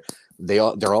shit,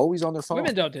 they're always on their phone.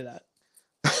 Women don't do that.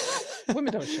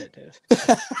 Women don't shit, dude.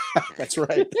 That's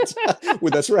right.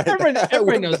 That's right.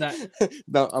 Everybody knows that.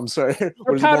 No, I'm sorry.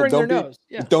 They're powdering their nose.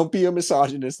 Yeah. Don't be a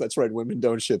misogynist. That's right. Women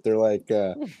don't shit. They're like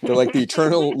the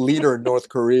eternal leader in North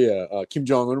Korea, Kim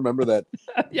Jong-un. Remember that?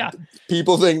 Yeah.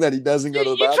 People think that he doesn't go to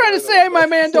the bathroom. You trying to say my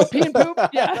man don't pee and poop?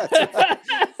 Yeah. Right.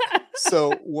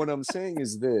 So what I'm saying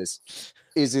is this.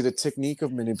 Is it a technique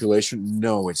of manipulation?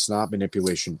 No, it's not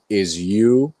manipulation. Is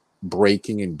you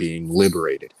breaking and being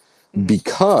liberated.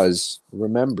 Because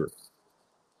remember,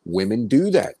 women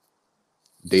do that.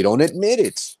 They don't admit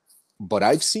it, but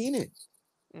I've seen it.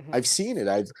 I've seen it.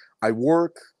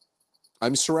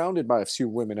 I'm surrounded by a few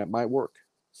women at my work.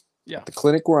 Yeah. At the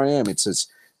clinic where I am, it says,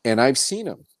 and I've seen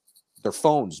them, their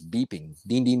phones beeping,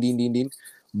 ding, ding, ding, ding, ding,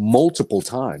 multiple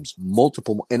times,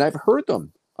 and I've heard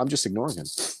them. I'm just ignoring him.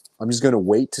 I'm just going to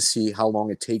wait to see how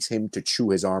long it takes him to chew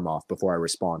his arm off before I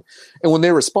respond. And when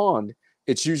they respond,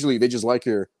 it's usually, they just like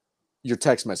your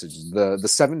text messages, the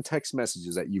 7 text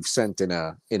messages that you've sent in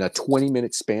a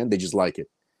 20-minute span, they just like it.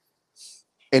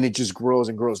 And it just grows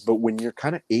and grows. But when you're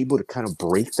kind of able to kind of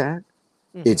break that,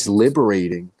 it's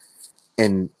liberating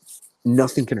and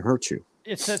nothing can hurt you.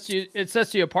 It sets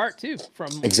you apart too from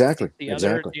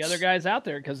the other guys out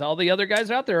there, because all the other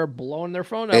guys out there are blowing their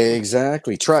phone up.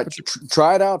 Exactly. Try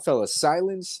it out, fellas.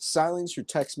 Silence your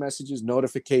text messages,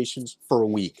 notifications for a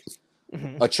week.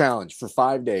 A challenge for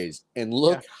 5 days, and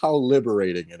look how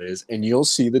liberating it is, and you'll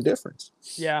see the difference.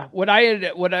 Yeah.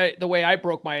 The way I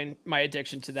broke my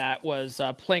addiction to that was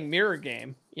playing mirror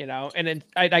game, and then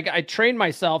I trained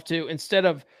myself to, instead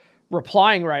of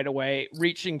replying right away,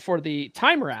 reaching for the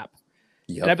timer app.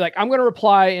 Yep. And I'd be like, I'm going to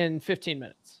reply in 15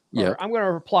 minutes. Yeah. I'm going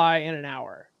to reply in an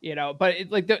hour, but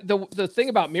the thing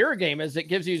about mirror game is it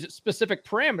gives you specific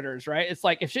parameters, right? It's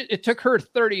like if it took her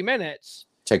 30 minutes,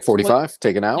 take 45,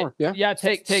 take an hour. Yeah.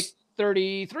 Take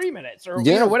 33 minutes or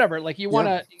whatever. You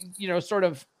want to, sort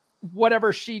of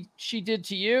whatever she did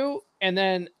to you, and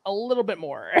then a little bit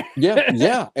more.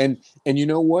 Yeah. And you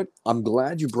know what? I'm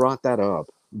glad you brought that up,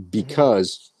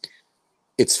 because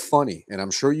it's funny. And I'm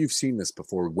sure you've seen this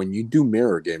before. When you do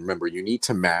mirror game, remember, you need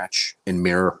to match and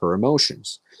mirror her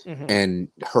emotions and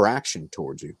her action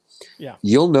towards you. Yeah.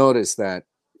 You'll notice that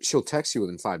she'll text you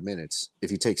within 5 minutes.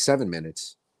 If you take 7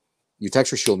 minutes, you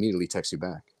text her, she'll immediately text you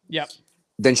back. Yep.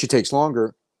 Then she takes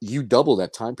longer. you double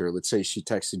that time period. Let's say she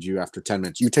texted you after 10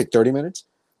 minutes. You take 30 minutes,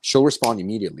 she'll respond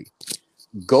immediately.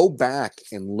 Go back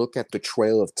and look at the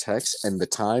trail of text and the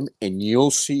time, and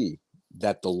you'll see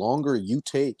that the longer you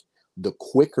take, the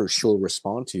quicker she'll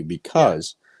respond to you,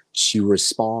 because she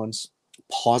responds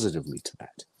positively to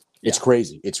that. It's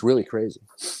crazy. It's really crazy.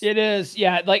 It is.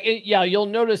 Yeah. Like, you'll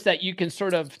notice that you can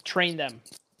sort of train them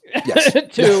Yes.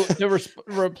 to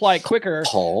reply quicker.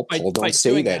 Paul, don't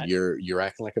say that. You're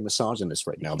acting like a misogynist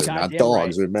right now. They're not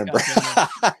dogs, right. Remember.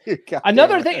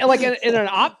 Another thing, like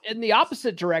in the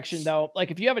opposite direction though,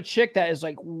 like if you have a chick that is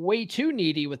like way too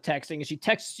needy with texting and she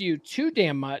texts you too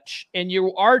damn much, and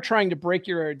you are trying to break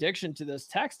your addiction to this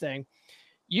texting,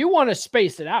 you want to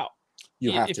space it out.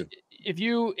 You have to. If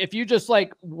you just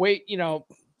like wait,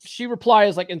 she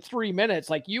replies like in 3 minutes,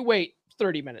 like you wait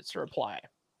 30 minutes to reply.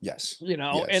 Yes.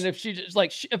 And if she just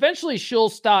like, eventually she'll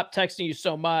stop texting you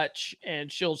so much,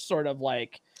 and she'll sort of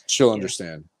like, she'll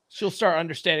understand. She'll start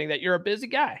understanding that you're a busy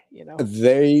guy,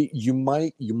 You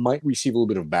might receive a little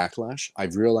bit of backlash.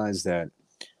 I've realized that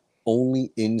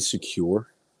only insecure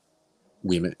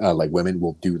women, women,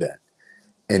 will do that.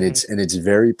 And it's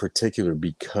very particular,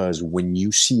 because when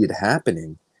you see it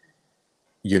happening,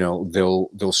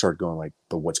 they'll start going like,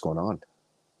 but what's going on?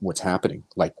 What's happening?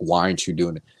 Like, why aren't you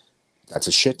doing it? That's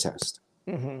a shit test.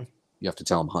 You have to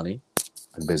tell them, honey,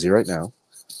 I'm busy right now.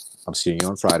 I'm seeing you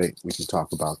on Friday. We can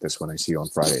talk about this when I see you on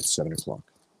Friday at 7:00.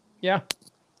 Yeah.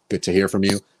 Good to hear from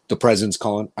you. The president's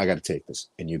calling. I got to take this.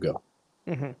 And you go.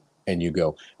 And you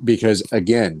go. Because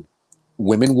again,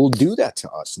 women will do that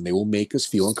to us, and they will make us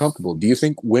feel uncomfortable. Do you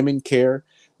think women care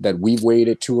that we've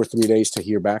waited 2 or 3 days to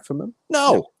hear back from them?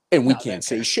 No. And we can't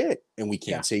say shit. And we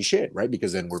can't say shit, right?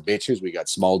 Because then we're bitches. We got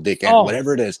small dick and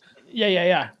whatever it is.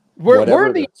 Yeah. We're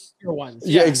the easier ones.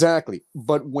 Yeah, exactly.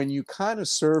 But when you kind of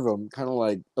serve them kind of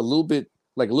like a little bit,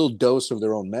 like a little dose of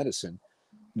their own medicine,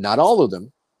 not all of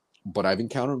them, but I've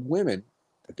encountered women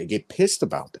that they get pissed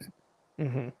about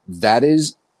that. That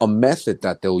is a method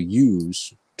that they'll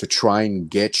use to try and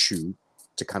get you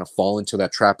to kind of fall into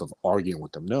that trap of arguing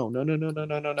with them. No.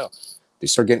 They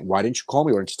start getting, why didn't you call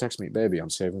me? Why didn't you text me? Baby,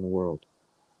 I'm saving the world.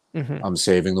 I'm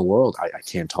saving the world. I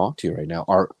can't talk to you right now.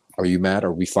 Are you mad?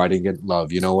 Are we fighting it?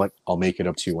 Love, you know what? I'll make it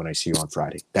up to you when I see you on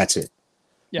Friday. That's it.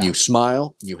 Yeah. You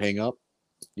smile, you hang up.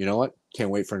 You know what? Can't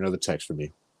wait for another text from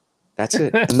you. That's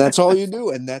it. And that's all you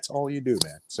do. And that's all you do,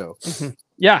 man. So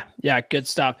yeah, good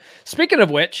stuff. Speaking of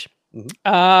which,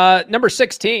 number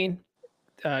 16,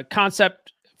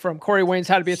 concept from Corey Wayne's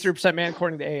How to Be a 3% Man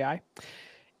According to AI.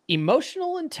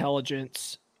 Emotional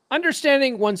intelligence,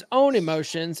 understanding one's own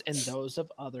emotions and those of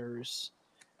others.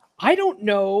 I don't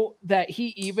know that he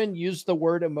even used the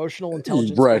word emotional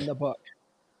intelligence in the book.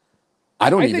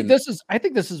 I think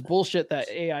this is bullshit that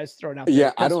AI is thrown out there.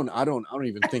 Yeah, I don't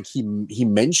even think he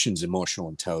mentions emotional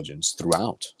intelligence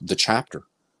throughout the chapter.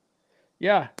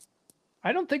 Yeah.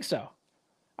 I don't think so.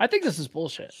 I think this is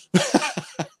bullshit.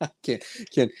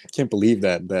 Can't believe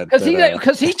that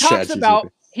because he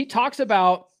talks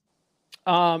about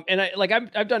and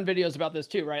I've done videos about this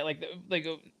too, right? Like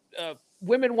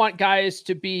women want guys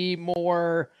to be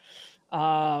more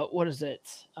what is it?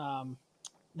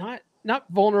 Not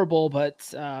vulnerable, but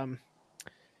God,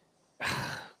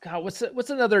 what's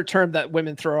another term that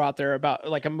women throw out there about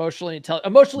like emotionally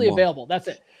available? That's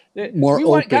it. We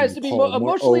want guys to be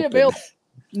emotionally available.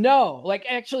 No, like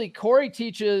actually Corey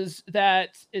teaches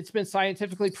that it's been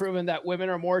scientifically proven that women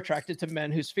are more attracted to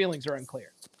men whose feelings are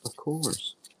unclear. Of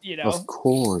course. Of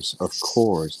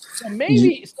course. So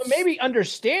maybe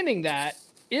understanding that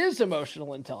is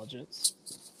emotional intelligence.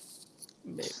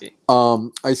 Maybe.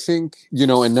 I think,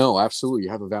 and no, absolutely. You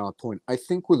have a valid point. I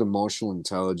think with emotional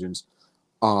intelligence,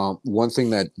 one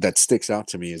thing that sticks out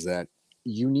to me is that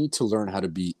you need to learn how to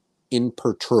be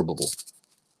imperturbable.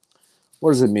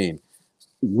 What does it mean?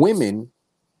 Women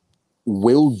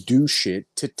will do shit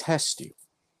to test you,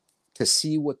 to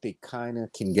see what they kind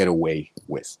of can get away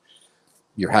with.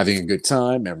 You're having a good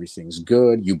time. Everything's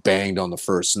good. You banged on the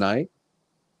first night.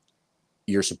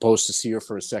 You're supposed to see her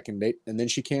for a second date, and then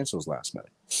she cancels last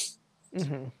minute.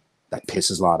 That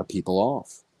pisses a lot of people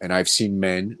off. And I've seen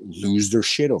men lose their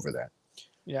shit over that.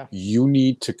 Yeah. You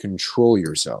need to control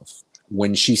yourself.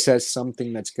 When she says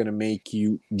something that's going to make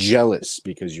you jealous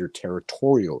because you're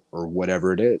territorial or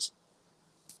whatever it is.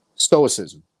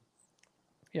 Stoicism.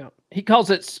 Yeah. He calls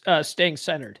it staying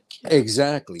centered.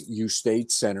 Exactly. You stayed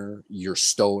centered. You're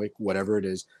stoic, whatever it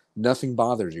is. Nothing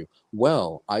bothers you.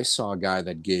 Well, I saw a guy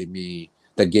that gave me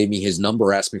his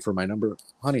number, asked me for my number.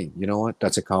 Honey, you know what?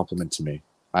 That's a compliment to me.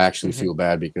 I actually feel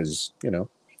bad because,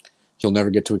 he'll never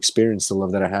get to experience the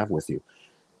love that I have with you.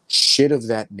 Shit of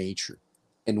that nature.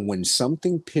 And when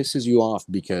something pisses you off,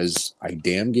 because I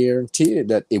damn guarantee it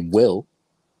that it will,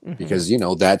 because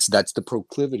that's the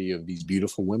proclivity of these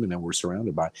beautiful women that we're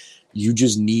surrounded by. You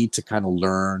just need to kind of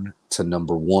learn to,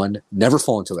 number one, never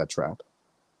fall into that trap.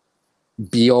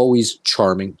 Be always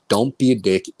charming. Don't be a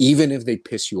dick, even if they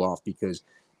piss you off, because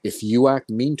if you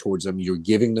act mean towards them, you're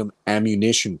giving them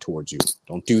ammunition towards you.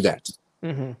 Don't do that,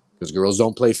 because girls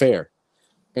don't play fair.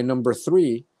 And number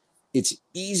three, it's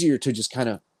easier to just kind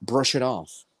of brush it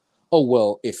off. Oh,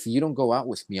 well, if you don't go out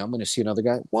with me, I'm going to see another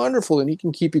guy. Wonderful. And he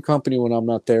can keep you company when I'm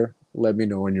not there. Let me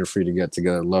know when you're free to get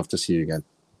together. Love to see you again.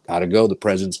 Gotta go. The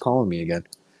president's calling me again.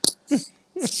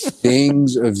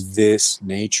 Things of this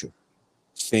nature.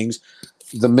 Things.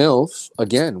 The MILF,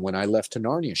 again, when I left to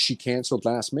Narnia, she canceled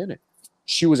last minute.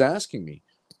 She was asking me,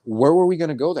 where were we going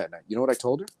to go that night? You know what I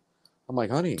told her? I'm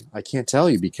like, honey, I can't tell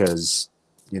you because,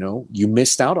 you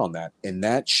missed out on that. And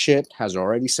that ship has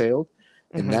already sailed.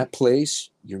 In that place,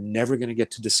 you're never going to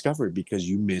get to discover it because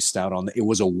you missed out on it. It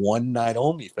was a one night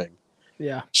only thing.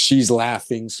 Yeah. She's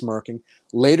laughing, smirking.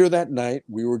 Later that night,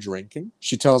 we were drinking.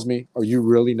 She tells me, are you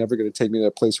really never going to take me to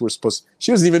that place we're supposed to?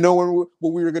 She doesn't even know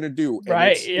what we were going to do. And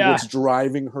right. It's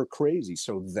driving her crazy.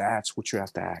 So that's what you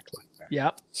have to act like. That.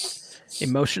 Yeah.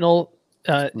 Emotional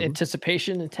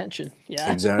anticipation and tension.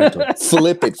 Yeah. Exactly.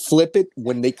 Flip it.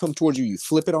 When they come towards you, you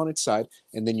flip it on its side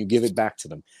and then you give it back to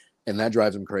them. And that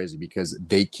drives them crazy because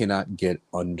they cannot get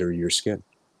under your skin.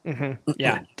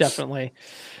 Yeah, definitely.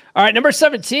 All right, number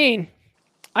 17,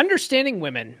 understanding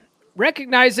women,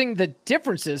 recognizing the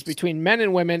differences between men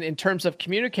and women in terms of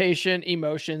communication,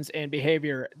 emotions, and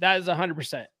behavior. That is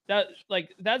 100%.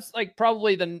 That's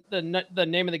probably the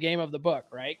name of the game of the book,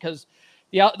 right? Because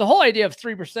the whole idea of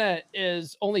 3%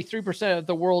 is only 3% of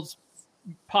the world's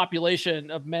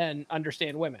population of men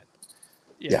understand women.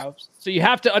 You know, so you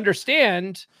have to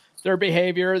understand their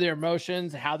behavior, their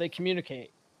emotions, how they communicate.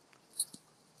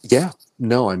 Yeah,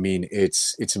 no, I mean,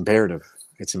 it's imperative.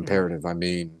 It's imperative. I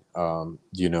mean,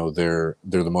 they're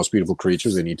the most beautiful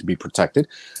creatures. They need to be protected.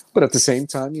 But at the same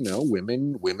time,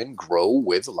 women grow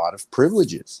with a lot of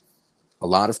privileges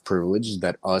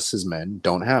that us as men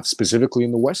don't have, specifically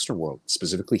in the Western world,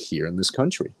 specifically here in this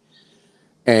country.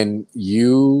 And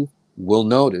you will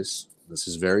notice, this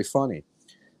is very funny,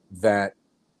 that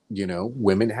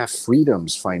women have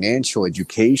freedoms, financial,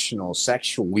 educational,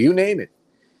 sexual, you name it.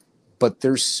 But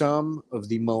there's some of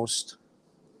the most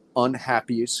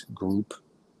unhappiest group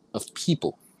of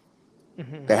people.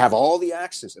 They have all the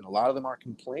access, and a lot of them are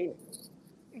complaining.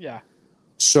 Yeah.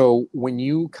 So when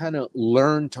you kind of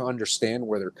learn to understand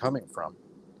where they're coming from,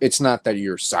 it's not that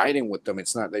you're siding with them.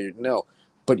 It's not that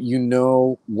but you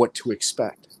know what to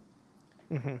expect.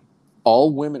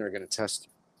 All women are going to test you.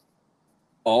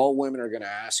 All women are going to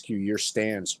ask you your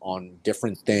stance on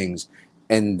different things,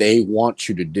 and they want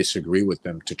you to disagree with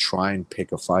them to try and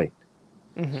pick a fight.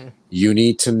 You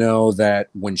need to know that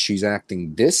when she's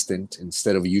acting distant,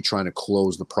 instead of you trying to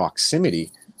close the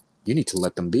proximity, you need to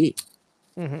let them be.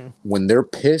 When they're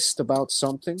pissed about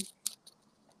something,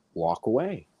 walk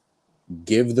away.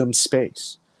 Give them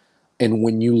space. And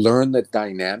when you learn that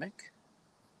dynamic,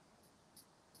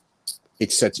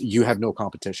 you have no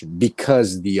competition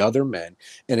because the other men,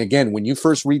 and again, when you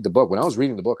first read the book, when I was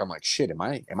reading the book, I'm like, shit, am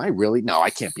I really? No,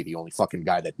 I can't be the only fucking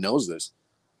guy that knows this.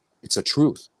 It's a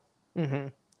truth.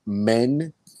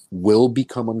 Men will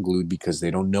become unglued because they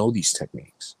don't know these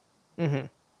techniques.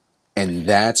 And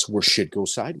that's where shit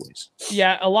goes sideways.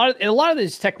 Yeah, a lot of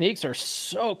these techniques are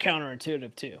so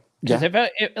counterintuitive too. Because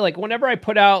if whenever I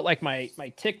put out like my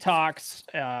TikToks,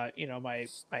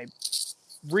 my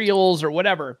reels or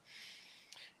whatever,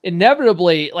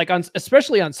 inevitably,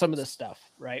 especially on some of this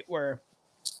stuff, right, where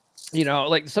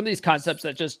some of these concepts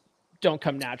that just don't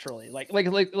come naturally, like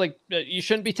you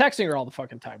shouldn't be texting her all the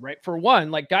fucking time, right? For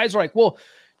one, guys are like, well,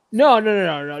 no,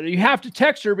 you have to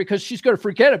text her because she's going to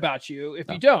forget about you if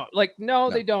you don't. No,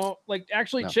 they don't.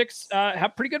 Actually, chicks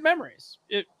have pretty good memories.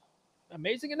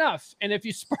 Amazing enough, and if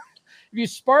you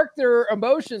spark their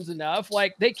emotions enough,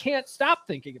 they can't stop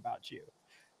thinking about you.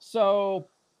 So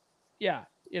yeah,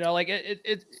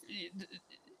 it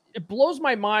blows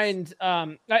my mind. I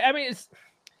mean,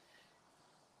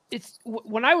 it's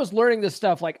when I was learning this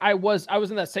stuff, I was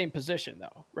in that same position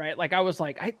though, right? I was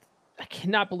like, I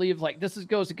cannot believe this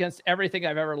goes against everything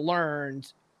I've ever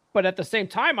learned. But at the same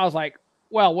time, I was like,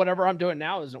 well, whatever I'm doing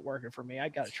now isn't working for me. I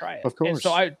got to try it. Of course. And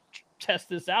so I test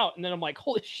this out, and then I'm like,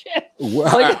 holy shit.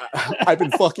 Well, I've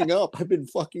been fucking up. I've been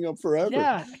fucking up forever.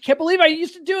 Yeah. I can't believe I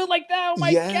used to do it like that. Oh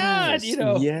my God.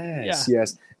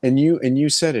 Yes. And you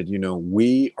said it,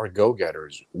 we are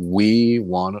go-getters. We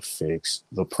want to fix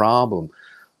the problem.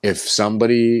 If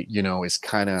somebody, is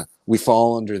kind of, we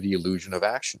fall under the illusion of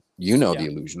action. The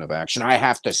illusion of action. I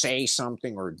have to say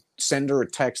something or send her a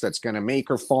text that's going to make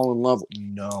her fall in love.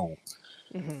 No.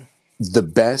 Mm-hmm. The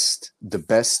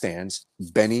best stance.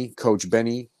 Coach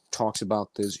Benny talks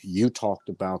about this. You talked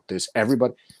about this.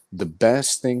 Everybody. The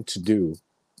best thing to do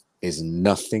is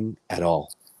nothing at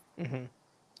all. Mm-hmm.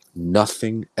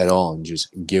 Nothing at all, and just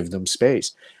give them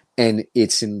space. And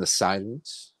it's in the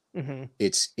silence. Mm-hmm.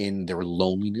 It's in their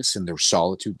loneliness and their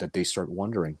solitude that they start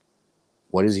wondering,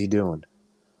 what is he doing?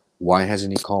 Why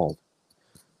hasn't he called?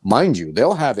 Mind you,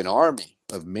 they'll have an army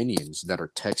of minions that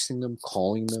are texting them,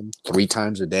 calling them 3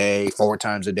 times a day, 4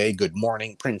 times a day. Good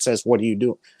morning, princess. What are you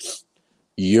doing?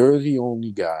 You're the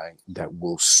only guy that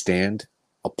will stand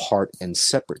apart and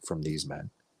separate from these men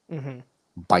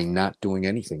by not doing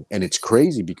anything. And it's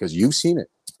crazy because you've seen it.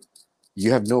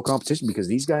 You have no competition because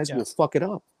these guys will fuck it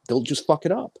up. They'll just fuck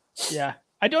it up. Yeah.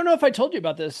 I don't know if I told you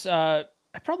about this. I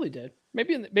probably did.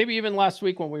 Maybe even last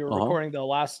week when we were recording the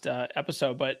last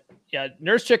episode. But yeah,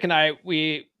 Nurse Chick and I,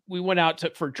 we went out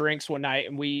for drinks one night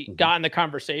and we got in the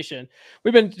conversation.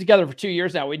 We've been together for 2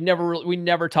 years now. We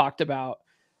never talked about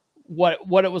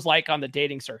what it was like on the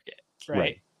dating circuit.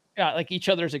 Right. Yeah, like each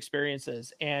other's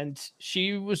experiences. And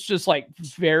she was just like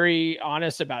very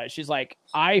honest about it. She's like,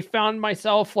 I found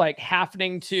myself like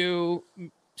having to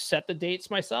set the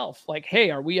dates myself. Like, hey,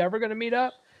 are we ever going to meet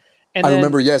up? And I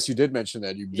remember, yes, you did mention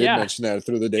that. You did mention that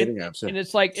through the dating apps. And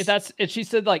it's like, and she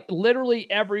said like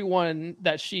literally everyone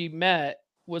that she met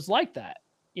was like that.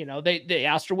 They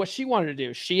asked her what she wanted to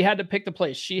do. She had to pick the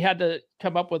place. She had to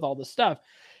come up with all the stuff.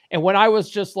 And when I was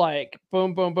just like,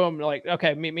 boom, boom, boom, like,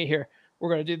 okay, meet me here. We're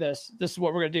going to do this. This is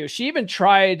what we're going to do. She even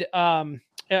tried, I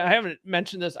haven't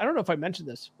mentioned this. I don't know if I mentioned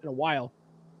this in a while,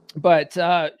 but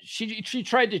she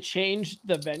tried to change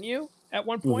the venue at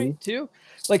one point too.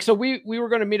 Like, so we were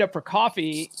going to meet up for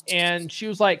coffee and she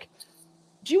was like,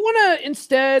 do you want to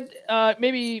instead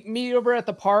maybe meet over at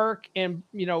the park? And,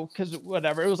 cause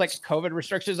whatever, it was like COVID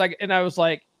restrictions. And I was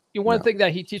like, one thing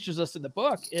that he teaches us in the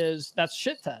book is that's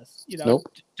shit test.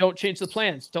 Don't change the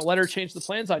plans. Don't let her change the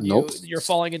plans on you. You're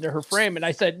falling into her frame. And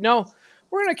I said, no,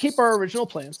 we're going to keep our original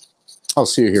plans. I'll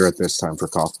see you here at this time for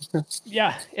coffee.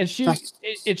 Yeah. And she was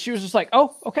just like,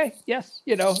 oh, okay. Yes.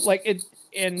 Like it,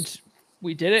 and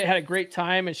we did it, had a great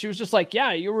time. And she was just like,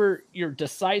 yeah, you're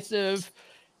decisive.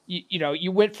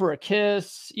 You went for a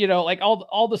kiss, like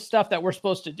all the stuff that we're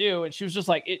supposed to do. And she was just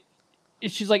like,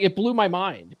 she's like, it blew my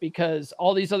mind because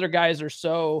all these other guys are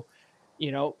so,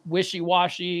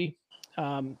 wishy-washy,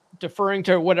 deferring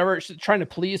to whatever, she's trying to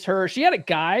please her. She had a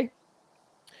guy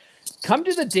come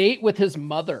to the date with his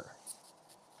mother.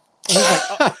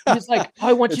 And he's like, oh,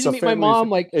 I want you to meet my mom.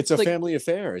 Like, it's a family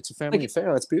affair. It's a family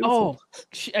affair. That's beautiful.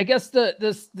 I guess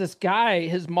this guy,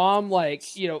 his mom,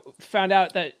 found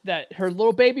out that her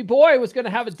little baby boy was going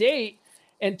to have a date.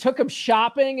 And took him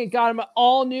shopping and got him an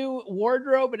all new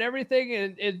wardrobe and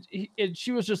everything. And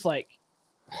she was just like,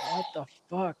 what the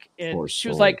fuck? And she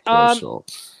was like, oh,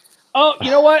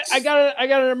 you know what? I got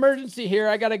an emergency here.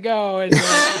 I got to go. And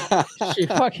she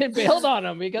fucking bailed on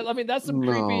him because, that's some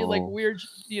creepy, like weird,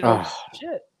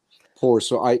 shit. Poor.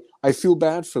 So I feel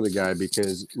bad for the guy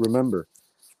because remember,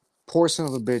 poor son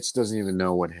of a bitch doesn't even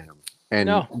know what hit him. And,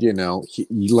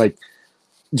 he like,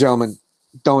 gentlemen,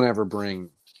 don't ever bring,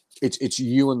 it's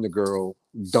you and the girl.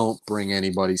 Don't bring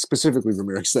anybody, specifically from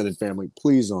your extended family.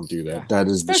 Please don't do that. Yeah. That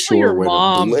is the sure way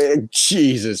to live.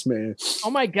 Jesus, man. Oh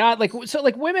my God. Like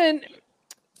women,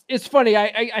 it's funny.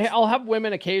 I'll have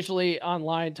women occasionally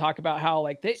online talk about how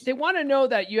like they want to know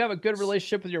that you have a good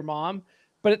relationship with your mom,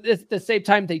 but at the same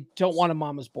time, they don't want a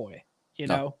mama's boy,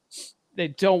 know? They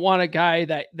don't want a guy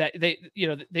that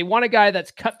they want a guy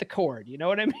that's cut the cord. You know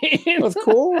what I mean? Of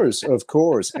course.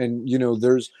 And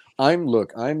I'm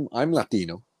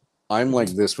Latino. I'm like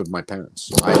this with my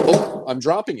parents. I'm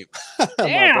dropping you.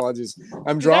 My apologies.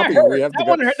 I'm dropping you. We have to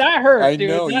go. That hurt. I dude.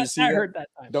 know. That, you see that hurt that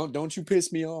time. Don't you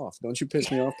piss me off. Don't you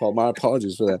piss me off, Paul. My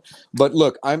apologies for that. But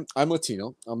look, I'm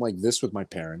Latino. I'm like this with my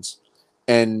parents,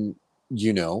 and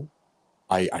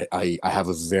I have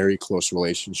a very close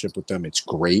relationship with them. It's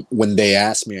great. When they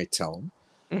ask me, I tell them.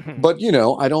 Mm-hmm. But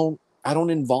I don't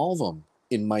involve them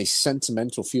in my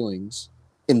sentimental feelings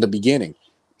in the beginning.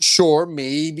 Sure,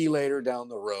 maybe later down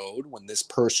the road when this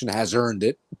person has earned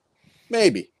it,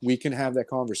 maybe we can have that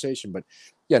conversation. But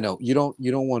you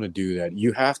don't want to do that.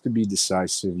 You have to be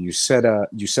decisive. You set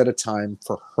a time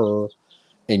for her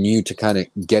and you to kind of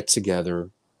get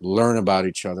together, learn about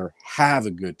each other, have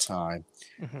a good time.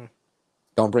 Mm-hmm.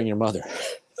 Don't bring your mother.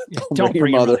 Don't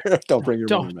bring your mother. Don't bring your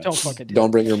mother. Don't fucking do Don't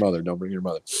it. bring your mother. Don't bring your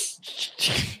mother.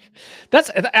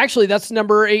 That's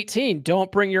number 18.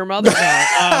 Don't bring your mother.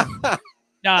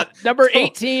 Number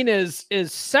 18 is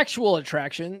sexual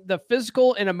attraction, the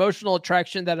physical and emotional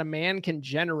attraction that a man can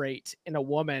generate in a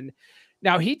woman.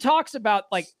 Now he talks about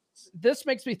this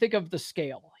makes me think of the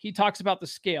scale. He talks about the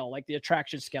scale, like the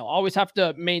attraction scale. Always have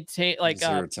to maintain,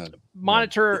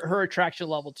 monitor her attraction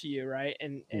level to you, right?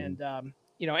 And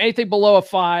anything below a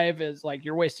 5 is like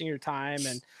you're wasting your time.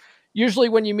 And usually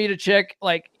when you meet a chick,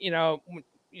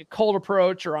 cold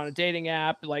approach or on a dating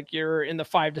app, like you're in the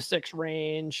 5 to 6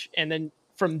 range, and then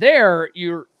from there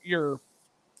you're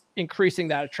increasing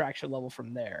that attraction level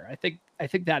from there. I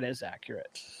think that is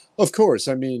accurate. Of course.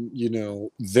 I mean,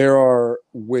 there are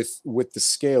with the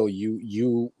scale,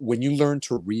 you when you learn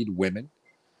to read women,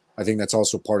 I think that's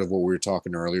also part of what we were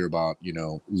talking earlier about,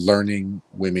 learning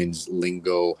women's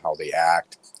lingo, how they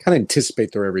act, kind of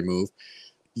anticipate their every move.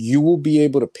 You will be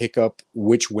able to pick up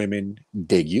which women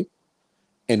dig you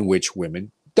and which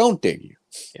women don't dig you.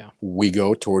 Yeah. We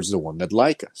go towards the one that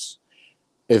like us.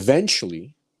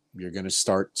 Eventually, you're going to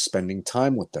start spending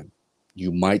time with them.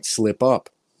 You might slip up.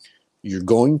 You're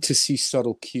going to see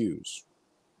subtle cues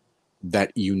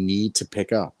that you need to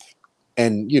pick up.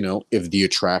 And, if the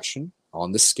attraction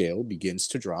on the scale begins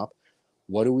to drop,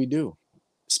 what do?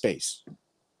 Space.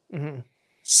 Mm-hmm.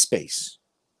 Space.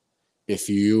 If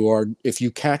you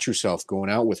catch yourself going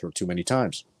out with her too many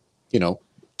times,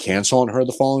 cancel on her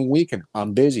the following weekend.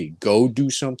 I'm busy. Go do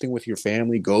something with your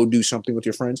family. Go do something with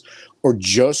your friends, or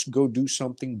just go do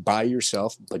something by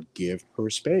yourself, but give her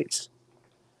space.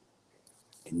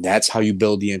 And that's how you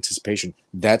build the anticipation.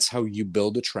 That's how you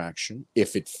build attraction.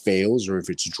 If it fails or if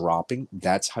it's dropping,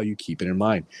 that's how you keep it in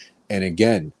mind. And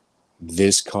again,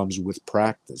 this comes with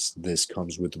practice. This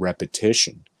comes with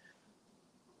repetition.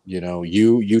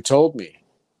 You told me,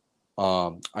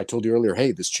 I told you earlier,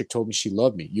 hey, this chick told me she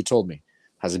loved me. You told me.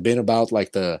 Has it been about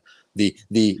like the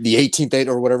 18th date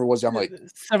or whatever it was? I'm like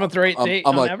 7th or 8th date.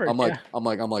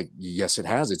 I'm like, yes, it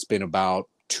has. It's been about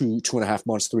 2.5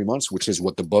 months, 3 months, which is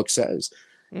what the book says.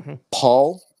 Mm-hmm.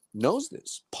 Paul knows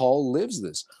this. Paul lives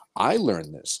this. I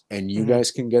learned this, and you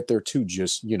guys can get there too.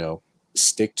 Just,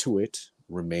 stick to it,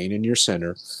 remain in your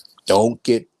center. Don't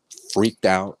get freaked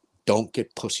out. Don't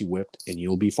get pussy whipped, and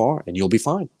you'll be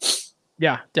fine.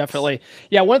 Yeah, definitely.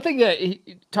 Yeah, one thing that he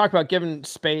talked about giving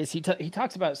space, he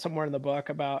talks about somewhere in the book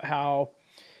about how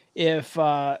if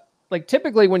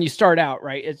typically when you start out,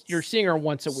 right, you're seeing her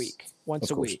once a week.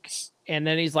 And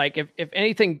then he's like, if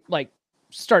anything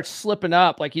starts slipping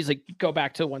up, he's like, go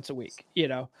back to once a week,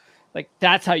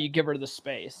 that's how you give her the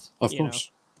space. Of course.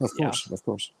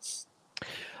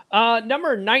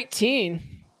 Number 19,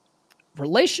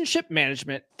 relationship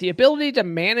management, the ability to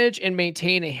manage and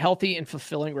maintain a healthy and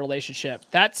fulfilling relationship.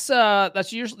 That's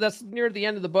near the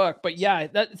end of the book, but yeah,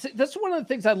 that's one of the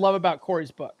things I love about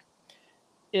Corey's book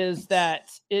is that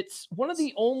it's one of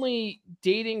the only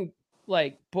dating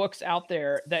books out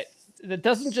there that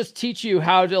doesn't just teach you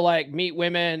how to meet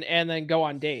women and then go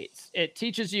on dates. It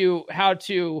teaches you how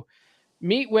to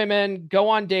meet women, go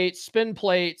on dates, spin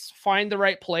plates, find the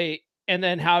right plate, and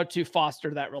then how to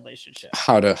foster that relationship.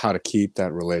 How to keep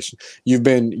that relation. You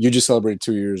just celebrated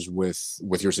 2 years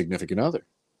with your significant other.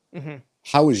 Mm-hmm.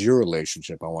 How is your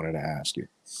relationship? I wanted to ask you.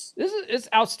 It's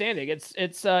outstanding.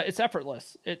 It's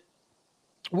effortless.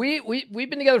 We've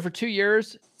been together for 2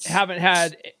 years, haven't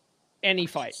had any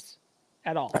fights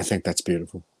at all. I think that's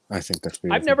beautiful.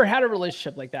 I've never had a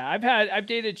relationship like that. I've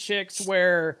dated chicks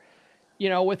where,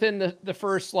 within the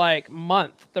first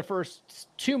month, the first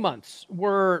 2 months,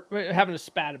 we're having a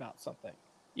spat about something,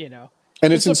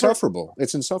 And it's insufferable.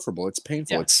 It's insufferable. It's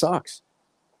painful. Yeah. It sucks.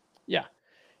 Yeah.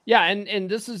 Yeah. And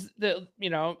this is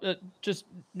just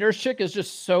Nurse Chick is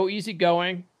just so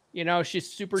easygoing.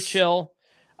 She's super chill.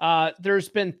 There's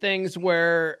been things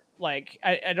where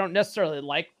I don't necessarily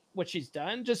like what she's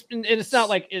done, and it's not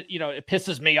like it, it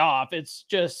pisses me off. It's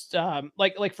just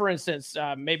like for instance,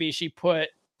 maybe she put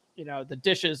the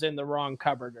dishes in the wrong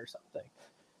cupboard or something.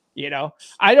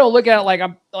 I don't look at it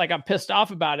like I'm pissed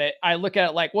off about it. I look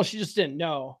at it well, she just didn't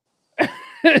know.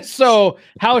 So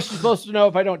how is she supposed to know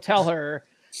if I don't tell her?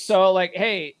 So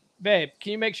hey, babe,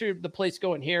 can you make sure the plates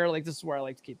go in here? This is where I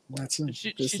like to keep the plates.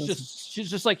 She's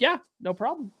just yeah, no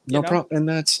problem. No problem.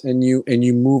 And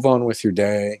you move on with your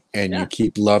day, and you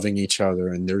keep loving each other,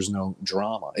 and there's no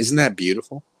drama. Isn't that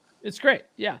beautiful? It's great.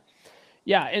 Yeah.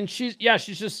 Yeah. And she's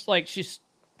just she's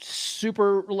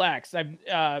super relaxed.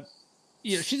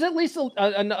 she's at least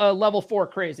a level 4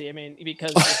 crazy. I mean,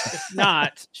 because if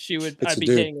not, I'd be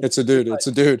kidding. It's a dude. It's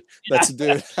a dude. That's a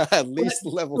dude. At least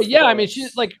level 4. Yeah, I mean,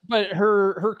 she's like, but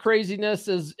her craziness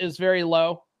is very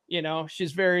low.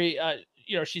 She's very,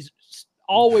 she's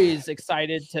always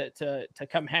excited to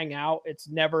come hang out. It's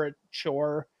never a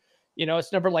chore.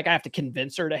 It's never like I have to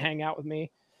convince her to hang out with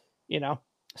me.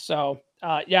 So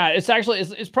yeah, it's actually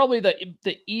it's probably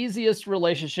the easiest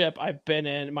relationship I've been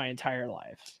in my entire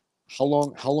life. How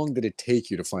long did it take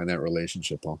you to find that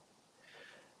relationship, Paul?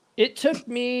 It took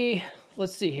me,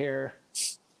 let's see here.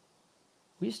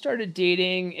 We started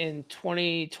dating in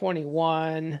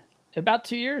 2021, about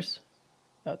 2 years.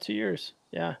 About 2 years.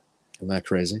 Yeah. Isn't that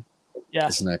crazy? Yeah.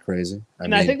 Isn't that crazy?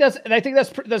 I think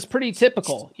that's pretty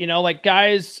typical. Like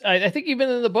guys, I think even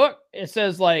in the book it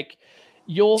says like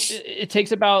it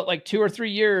takes about like 2 or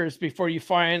 3 years before you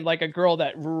find like a girl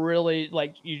that really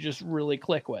like you just really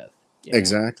click with.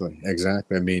 Exactly.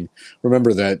 I mean,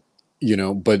 remember that,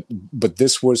 but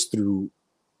this was through,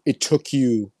 it took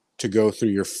you to go through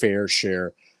your fair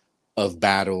share of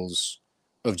battles,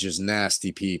 of just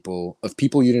nasty people, of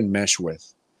people you didn't mesh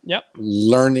with. Yep.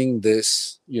 Learning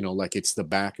this, like it's the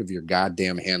back of your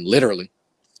goddamn hand, literally.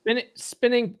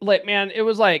 Spinning, like, man, it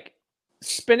was like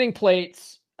spinning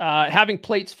plates, having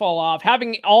plates fall off,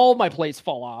 having all my plates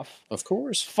fall off. Of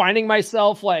course. Finding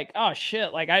myself like, oh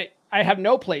shit, like I have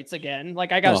no plates again.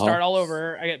 Like I got to start all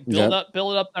over. I got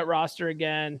build up that roster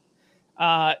again.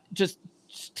 Just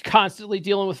constantly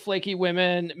dealing with flaky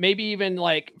women, maybe even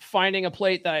like finding a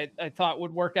plate that I thought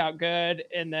would work out good.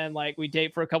 And then like we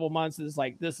date for a couple months and it's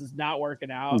like, this is not working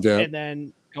out. Yeah. And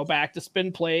then go back to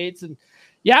spin plates. And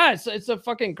yeah, it's a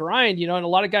fucking grind, and a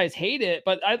lot of guys hate it,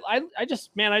 but I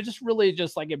just really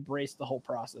just like embraced the whole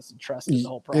process and trusted the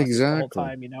whole process the whole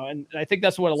time, and I think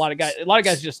that's what a lot of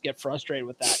guys just get frustrated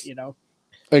with that,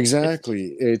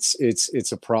 Exactly.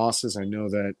 It's a process. I know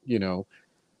that,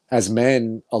 as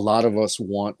men, a lot of us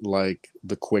want like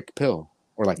the quick pill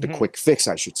or like the quick fix,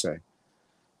 I should say.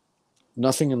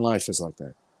 Nothing in life is like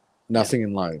that. Nothing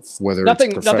in life, whether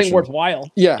nothing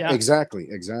worthwhile. Yeah, exactly.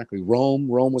 Rome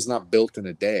was not built in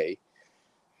a day.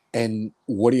 And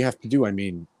what do you have to do? I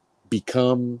mean,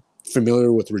 become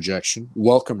familiar with rejection,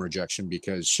 welcome rejection,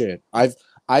 because shit,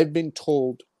 I've been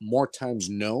told more times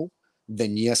no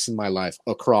than yes in my life,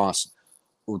 across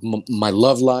my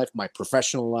love life, my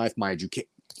professional life, my education.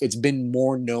 It's been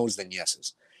more no's than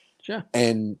yeses. Sure.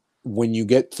 And when you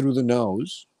get through the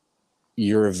no's,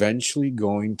 you're eventually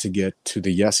going to get to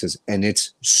the yeses. And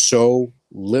it's so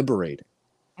liberating.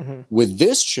 Mm-hmm. With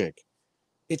this chick,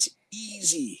 it's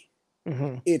easy.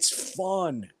 Mm-hmm. It's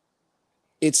fun.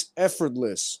 It's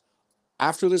effortless.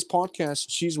 After this podcast,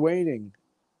 she's waiting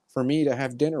for me to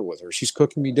have dinner with her. She's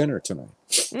cooking me dinner tonight.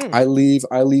 I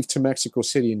leave to Mexico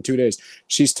City in 2 days.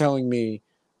 She's telling me,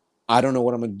 I don't know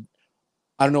what I'm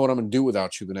gonna do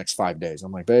without you the next 5 days.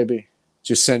 I'm like, baby,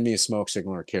 just send me a smoke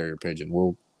signal or a carrier pigeon.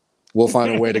 We'll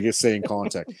find a way to stay in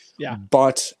contact. Yeah.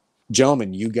 But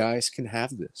gentlemen, you guys can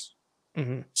have this.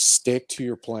 Mm-hmm. Stick to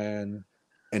your plan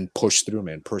and push through,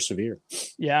 man. Persevere.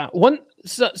 Yeah.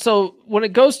 So when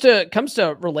it comes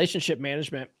to relationship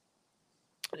management,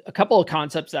 a couple of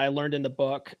concepts that I learned in the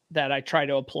book that I try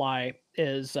to apply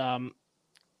is,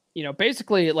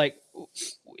 basically like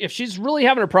if she's really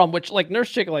having a problem, which like Nurse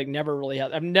Chick, like never really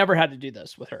had, I've never had to do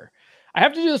this with her. I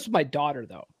have to do this with my daughter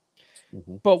though.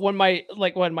 Mm-hmm. But when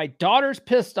my daughter's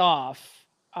pissed off,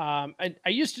 I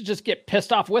used to just get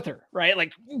pissed off with her, right?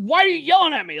 Like, why are you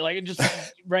yelling at me? Like, it just,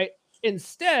 right.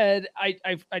 Instead,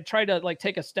 I try to like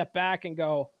take a step back and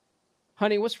go,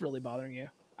 honey, what's really bothering you?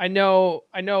 I know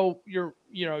you're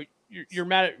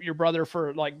mad at your brother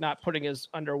for like not putting his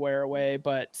underwear away,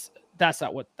 but that's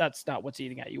not what's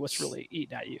eating at you. What's really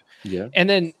eating at you? Yeah. And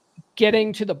then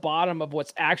getting to the bottom of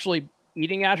what's actually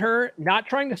eating at her, not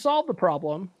trying to solve the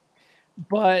problem,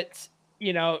 but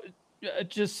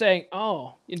just saying,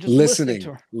 oh, and just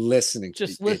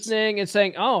listening and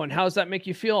saying, oh, and how does that make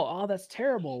you feel? Oh, that's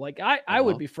terrible. Like I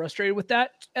would be frustrated with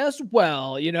that as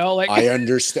well. Like I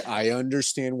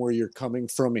understand where you're coming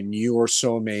from, and you are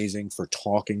so amazing for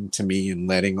talking to me and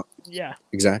letting. Yeah,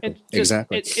 exactly.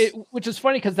 Which is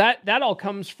funny because that all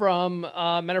comes from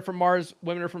Men Are From Mars,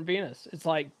 Women Are From Venus. It's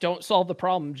like, don't solve the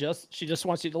problem. She just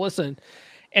wants you to listen.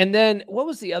 And then what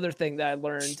was the other thing that I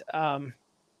learned?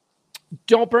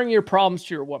 Don't bring your problems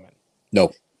to your woman.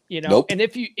 Nope. And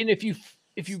if you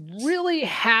really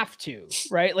have to,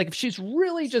 right? Like if she's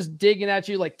really just digging at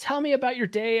you, like, tell me about your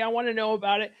day. I want to know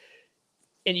about it.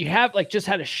 And you have like just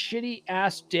had a shitty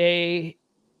ass day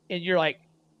and you're like,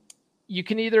 you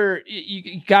can either,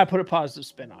 you got to put a positive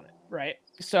spin on it. Right.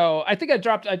 so I think I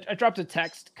dropped a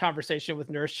text conversation with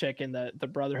Nurse Chick in the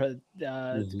Brotherhood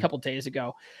a couple days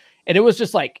ago, and it was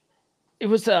just like, it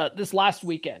was this last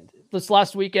weekend.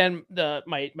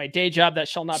 My day job that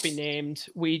shall not be named,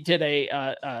 we did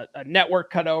a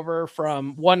network cutover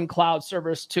from one cloud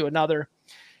service to another,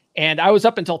 and I was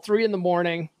up until 3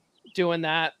 a.m. doing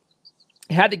that.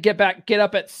 I had to get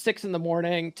up at 6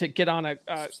 a.m. to get on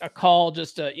a call,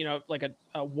 just like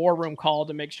a war room call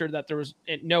to make sure that there was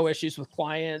no issues with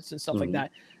clients and stuff like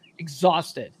that.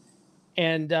 Exhausted.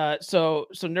 And so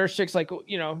Nurse Chick's like,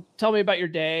 tell me about your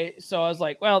day. So I was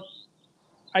like, well,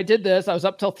 I did this. I was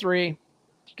up till 3,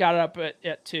 got up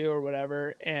at 2 or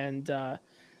whatever. And I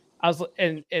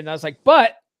was like,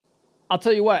 but I'll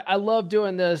tell you what, I love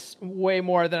doing this way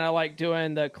more than I like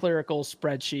doing the clerical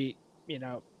spreadsheet,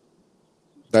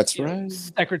 That's right.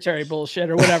 Secretary bullshit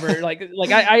or whatever. like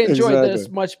I enjoy this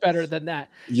much better than that.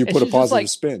 You put a positive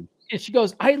spin. And she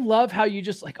goes, I love how you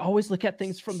just like always look at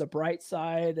things from the bright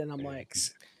side. And I'm like,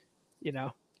 and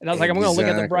I was like, I'm going to look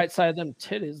at the bright side of them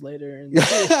titties later. And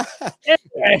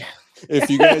if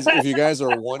you guys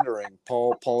are wondering,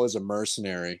 Paul is a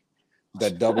mercenary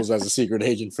that doubles as a secret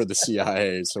agent for the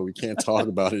CIA. So we can't talk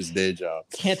about his day job.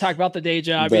 Can't talk about the day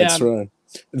job. That's right.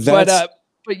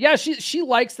 But yeah, she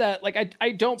likes that. Like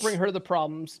I don't bring her the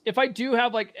problems. If I do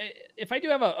have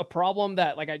a problem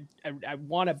that like I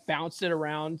want to bounce it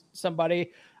around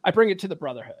somebody, I bring it to the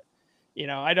Brotherhood.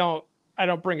 I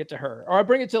don't bring it to her, or I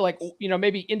bring it to like,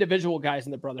 maybe individual guys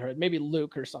in the Brotherhood, maybe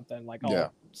Luke or something. Like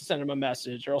I'll send him a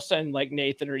message, or I'll send like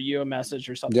Nathan or you a message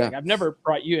or something. Yeah. I've never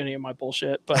brought you any of my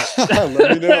bullshit, but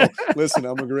let me know. Listen,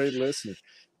 I'm a great listener.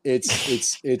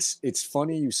 It's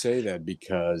funny you say that,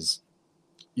 because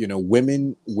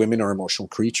women are emotional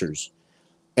creatures,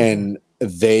 and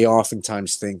they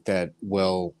oftentimes think that,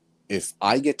 well, if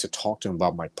I get to talk to him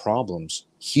about my problems,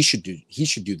 he should do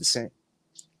the same.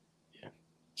 Yeah.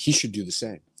 He should do the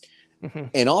same. Mm-hmm.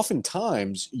 And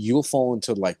oftentimes you'll fall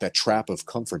into like that trap of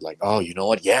comfort, like, oh, you know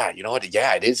what? Yeah,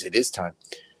 it is time.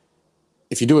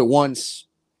 If you do it once,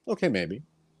 okay, maybe.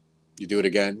 You do it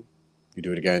again, you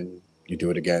do it again, you do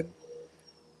it again.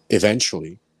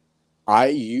 Eventually,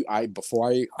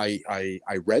 before I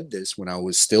read this, when I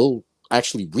was still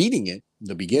actually reading it in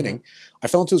the beginning, I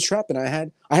fell into this trap, and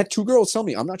I had 2 girls tell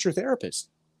me, I'm not your therapist.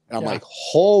 And I'm like,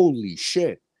 holy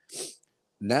shit.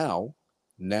 Now,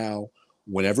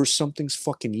 whenever something's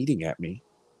fucking eating at me,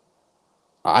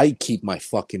 I keep my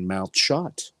fucking mouth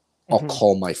shut. I'll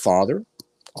call my father.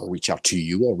 I'll reach out to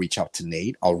you. I'll reach out to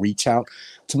Nate. I'll reach out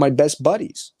to my best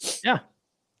buddies. Yeah.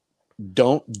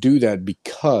 Don't do that,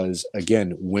 because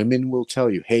again, women will tell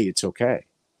you, hey, it's okay.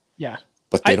 Yeah.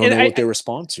 But they don't know what they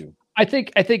respond to. I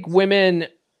think women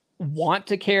want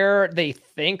to care. They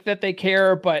think that they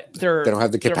care, but they don't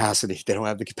have the capacity. They don't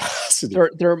have the capacity.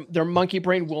 Their monkey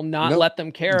brain will not let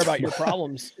them care about your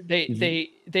problems.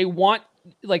 They want,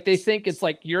 like, they think it's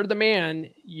like, you're the man,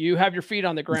 you have your feet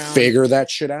on the ground, figure that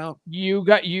shit out. You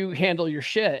handle your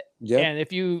shit. Yeah. And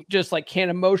if you just like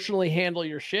can't emotionally handle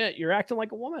your shit, you're acting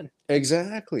like a woman.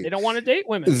 Exactly. They don't want to date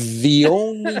women. The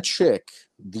only chick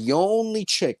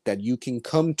that you can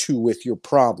come to with your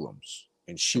problems,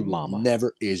 and she will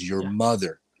never, is your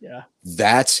mother. Yeah.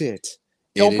 That's it.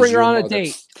 Don't bring her on a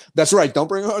date. That's right. Don't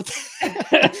bring her on a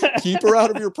date. Keep her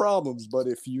out of your problems. But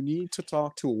if you need to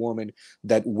talk to a woman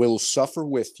that will suffer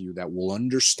with you, that will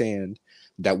understand,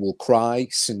 that will cry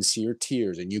sincere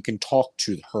tears, and you can talk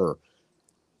to her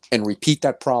and repeat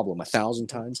that problem 1,000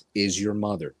 times, is your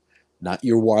mother, not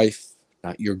your wife,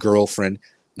 not your girlfriend,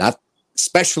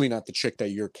 especially not the chick that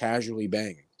you're casually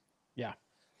banging. Yeah.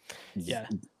 Yeah.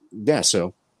 Yeah.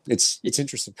 So it's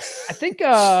interesting. I think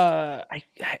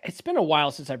it's been a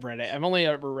while since I've read it. I've only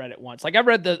ever read it once. Like I've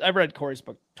read Corey's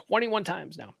book 21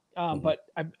 times now. But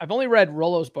I've only read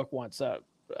Rollo's book once,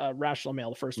 Rational Male,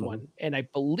 the first one. And I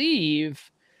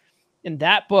believe in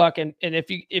that book, and if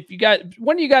you guys,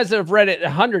 one of you guys that have read it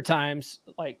 100 times,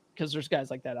 like, because there's guys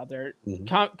like that out there,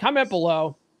 comment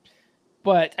below.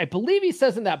 But I believe he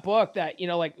says in that book that,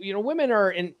 women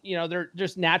are they're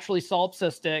just naturally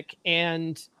solipsistic,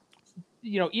 and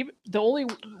even the only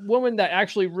woman that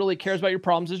actually really cares about your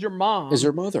problems is your mom, is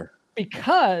your mother,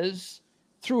 because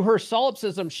through her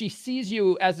solipsism, she sees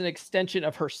you as an extension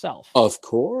of herself. Of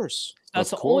course.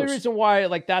 That's the only reason why,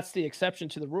 like, that's the exception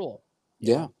to the rule.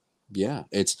 Yeah. Yeah.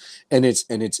 It's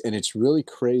really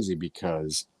crazy,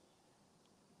 because,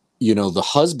 the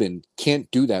husband can't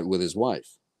do that with his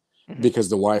wife, because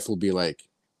the wife will be like,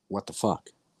 what the fuck?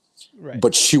 Right.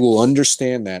 But she will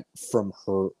understand that from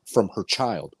her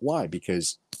child. Why?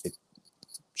 Because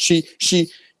she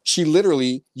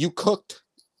literally, you cooked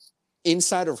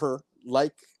inside of her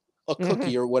like a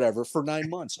cookie or whatever for 9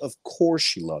 months. Of course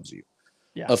she loves you.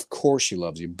 Yeah. Of course she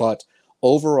loves you. But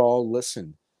overall,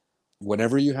 listen,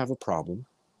 whenever you have a problem,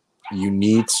 you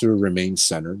need to remain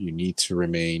centered. You need to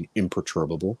remain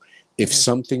imperturbable. If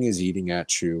something is eating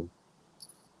at you,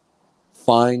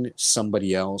 find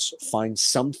somebody else, find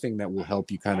something that will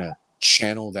help you kind of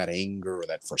channel that anger or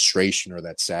that frustration or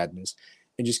that sadness,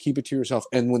 and just keep it to yourself.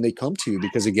 And when they come to you,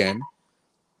 because again,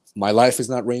 my life is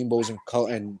not rainbows and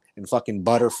fucking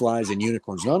butterflies and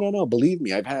unicorns. No. Believe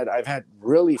me, I've had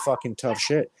really fucking tough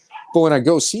shit. But when I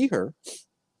go see her,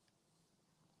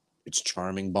 it's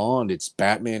charming Bond. It's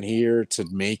Batman here to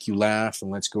make you laugh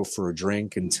and let's go for a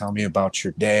drink and tell me about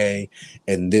your day.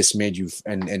 And this made you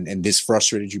and this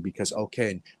frustrated you because,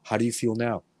 okay, and how do you feel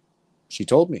now? She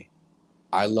told me,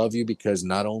 I love you because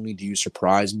not only do you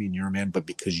surprise me and you're a man, but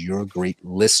because you're a great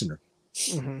listener.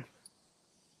 Mm-hmm.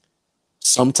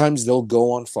 Sometimes they'll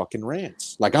go on fucking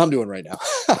rants like I'm doing right now.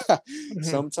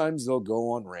 Sometimes they'll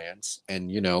go on rants and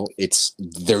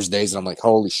there's days that I'm like,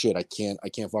 holy shit, I can't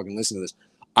fucking listen to this.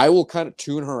 I will kind of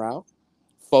tune her out,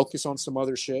 focus on some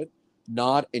other shit,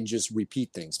 nod, and just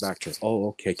repeat things back to her. Oh,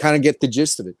 okay. Kind of get the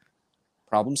gist of it.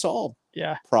 Problem solved.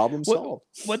 Yeah. Problem solved.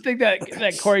 One thing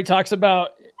that Corey talks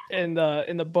about in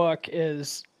the book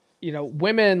is,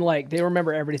 women, like, they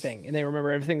remember everything and they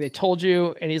remember everything they told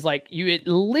you. And he's like, you at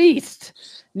least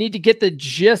need to get the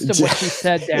gist of what she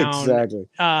said down. Exactly.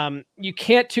 You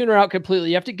can't tune her out completely.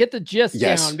 You have to get the gist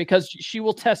down because she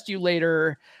will test you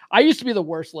later. I used to be the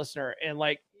worst listener, and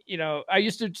I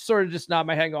used to sort of just nod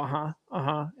my head and go,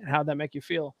 and how'd that make you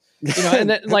feel? And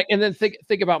then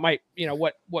think about my,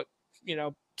 what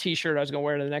t-shirt I was going to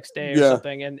wear the next day or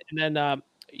something. And then,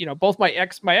 both my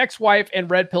ex-wife and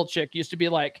Red Pill Chick used to be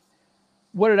like,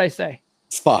 what did I say?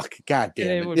 Fuck, God damn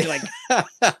it. It would be like,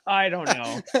 I don't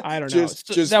know. Just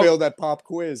fail that pop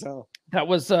quiz, huh? That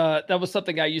was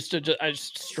something I used to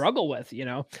just struggle with,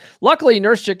 Luckily,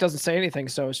 Nurse Chick doesn't say anything,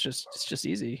 so it's just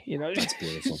easy, That's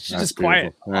beautiful. She's just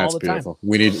quiet all the beautiful. time.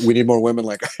 We need more women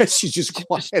like her. She's just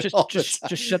quiet. Just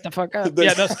shut the fuck up.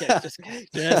 Yeah, just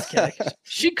kidding.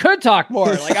 She could talk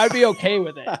more. Like, I'd be okay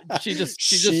with it.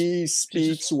 She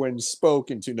speaks when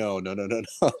spoken to. No.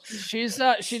 She's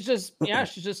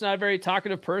just not a very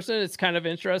talkative person. It's kind of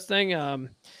interesting.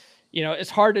 It's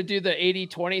hard to do the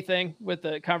 80-20 thing with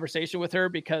the conversation with her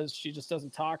because she just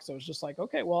doesn't talk. So it's just like,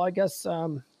 okay, well, I guess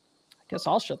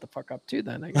I'll shut the fuck up too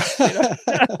then, I guess.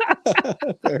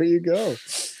 There you go.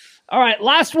 All right,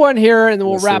 last one here and then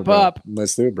we'll wrap up.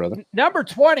 Let's do it, brother. Number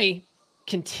 20,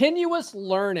 continuous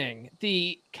learning,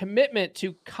 the commitment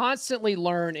to constantly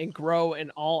learn and grow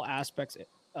in all aspects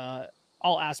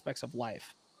of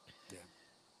life.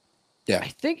 Yeah. I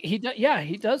think he does. Yeah,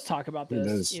 he does talk about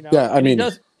this. Yeah, I mean,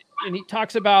 and he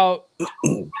talks about.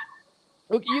 You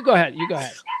go ahead.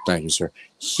 Thank you, sir.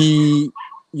 He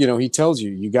tells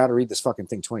you got to read this fucking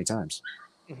thing 20 times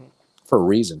for a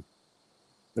reason.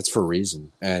 That's for a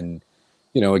reason. And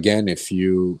again, if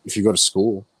you go to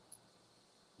school,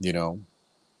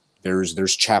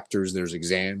 there's chapters, there's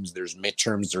exams, there's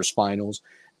midterms, there's finals,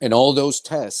 and all those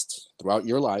tests throughout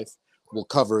your life will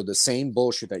cover the same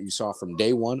bullshit that you saw from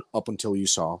day one up until you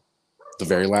saw the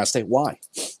very last day. Why?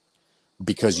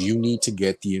 Because you need to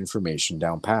get the information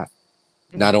down pat,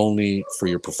 not only for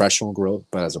your professional growth,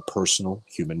 but as a personal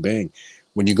human being.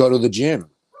 When you go to the gym,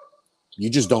 you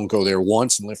just don't go there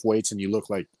once and lift weights and you look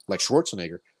like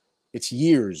Schwarzenegger. It's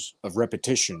years of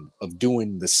repetition of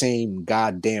doing the same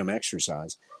goddamn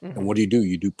exercise. And what do?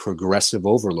 You do progressive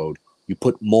overload. You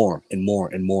put more and more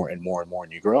and more and more and more,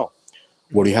 and you grow.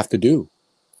 What do you have to do?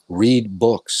 Read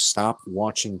books. Stop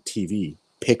watching TV.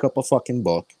 Pick up a fucking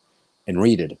book and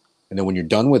read it. And then when you're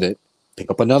done with it,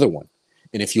 pick up another one.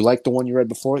 And if you like the one you read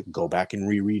before, go back and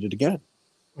reread it again.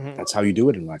 That's how you do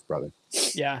it in life, brother.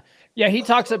 Yeah. Yeah. He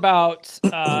talks about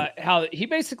how he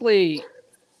basically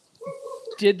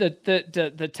did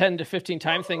the 10 to 15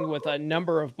 time thing with a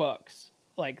number of books.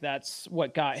 Like, that's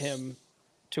what got him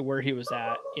to where he was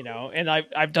at, and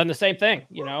I've done the same thing.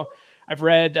 I've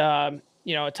read,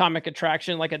 Atomic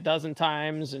Attraction like a dozen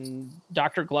times and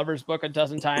Dr. Glover's book a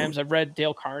dozen times. I've read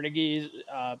Dale Carnegie's,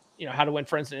 How to Win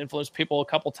Friends and Influence People a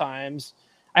couple times.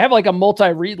 I have like a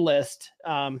multi-read list.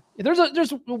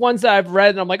 There's ones that I've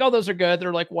read and I'm like, oh, those are good.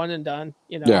 They're like one and done,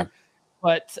 Yeah.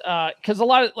 But because a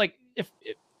lot of like, if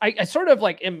I sort of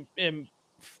like am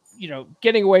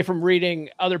getting away from reading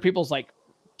other people's like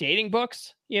dating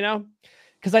books,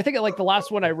 because I think like the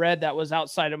last one I read that was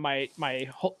outside of my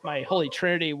holy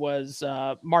trinity was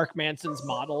Mark Manson's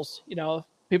Models.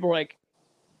 People were like,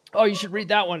 oh, you should read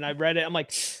that one. I read it. I'm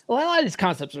like, well, a lot of these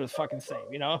concepts are the fucking same,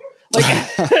 you know,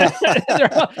 like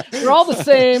they're all the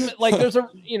same. Like there's a,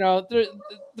 you know,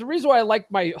 the reason why I like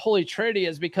my Holy Trinity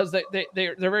is because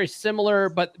they're very similar,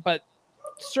 but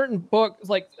certain books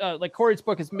like Corey's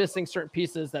book is missing certain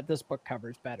pieces that this book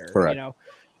covers better, Correct. you know,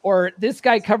 or this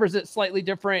guy covers it slightly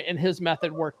different and his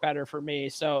method worked better for me.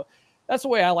 So that's the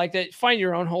way I liked it. Find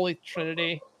your own Holy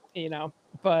Trinity, you know,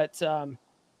 but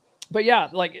yeah,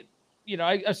 like, you know,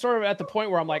 I sort of at the point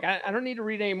where I'm like, I don't need to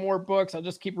read any more books. I'll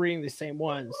just keep reading the same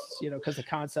ones, you know, because the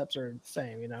concepts are the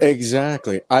same, you know.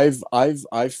 Exactly.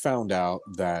 I've found out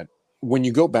that when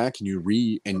you go back and you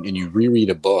reread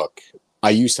a book, I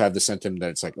used to have the sentiment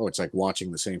that it's like, oh, it's like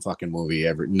watching the same fucking movie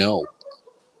ever. No,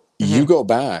 you go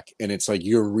back and it's like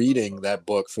you're reading that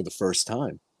book for the first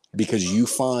time because you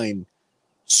find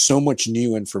so much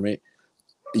new information.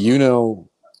 You know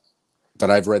that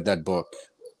I've read that book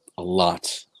a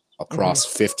lot across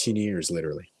 15 years,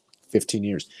 literally 15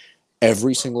 years.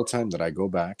 Every single time that I go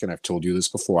back, and I've told you this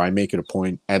before, I make it a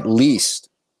point at least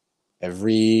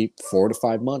every 4 to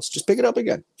 5 months, just pick it up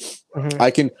again.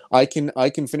 I can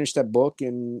finish that book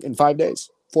in 5 days,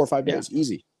 4 or 5 days,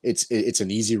 easy. It's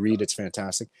an easy read. It's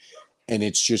fantastic. And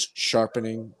it's just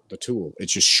sharpening the tool.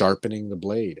 It's just sharpening the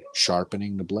blade.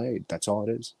 That's all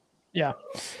it is. Yeah.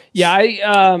 Yeah.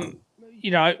 I you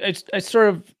know, I sort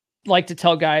of like to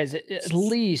tell guys at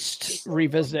least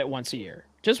revisit it once a year,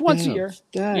 just once a year,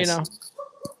 you know,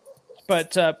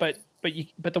 but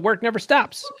the work never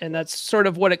stops. And that's sort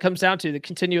of what it comes down to, the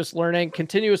continuous learning,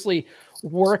 continuously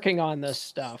working on this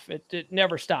stuff. It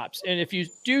never stops. And if you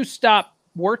do stop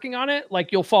working on it,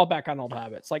 like you'll fall back on old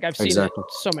habits. Like I've seen it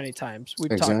so many times.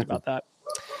 We've talked about that.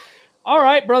 All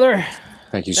right, brother.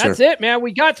 Thank you, sir. That's it, man.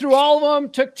 We got through all of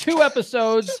them. Took 2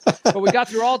 episodes, but we got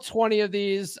through all 20 of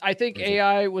these. I think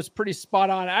AI was pretty spot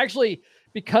on. Actually,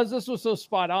 because this was so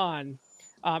spot on,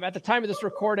 at the time of this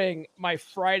recording, my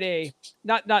Friday,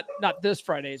 not this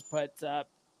Friday's, but at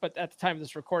the time of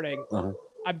this recording,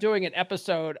 I'm doing an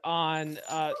episode on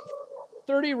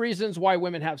 30 Reasons Why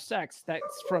Women Have Sex.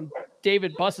 That's from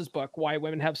David Buss's book, Why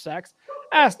Women Have Sex.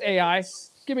 Asked AI,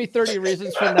 give me 30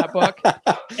 reasons from that book.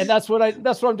 And that's what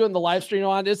I'm doing the live stream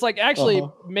on. It's like actually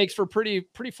makes for pretty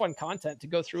fun content to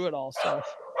go through it all. So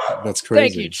that's crazy.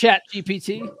 Thank you, Chat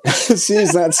GPT.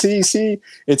 see,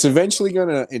 it's eventually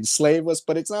gonna enslave us,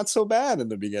 but it's not so bad in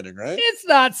the beginning, right? It's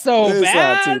not so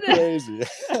bad. It's not too crazy.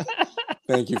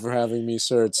 Thank you for having me,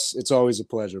 sir. It's always a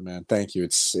pleasure, man. Thank you.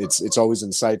 It's always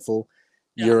insightful.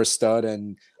 Yeah. You're a stud.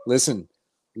 And listen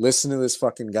to this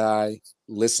fucking guy.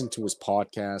 Listen to his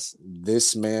podcast.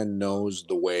 This man knows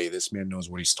the way. This man knows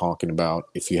what he's talking about.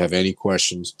 If you have any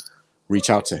questions, reach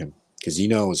out to him because he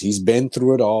knows. He's been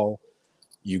through it all.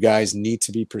 You guys need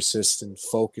to be persistent.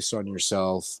 Focus on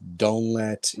yourself. Don't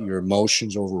let your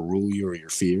emotions overrule you or your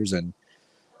fears, and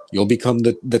you'll become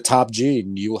the top G,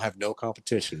 and you will have no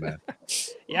competition, man.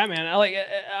 Yeah, man.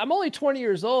 I'm only 20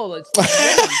 years old. It's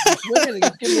women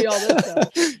that give me all this stuff.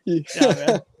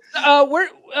 Yeah,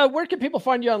 man. Where can people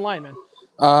find you online, man?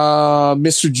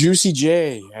 Mr. Juicy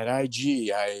J at IG.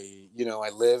 I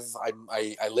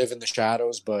live in the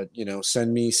shadows, but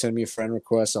send me a friend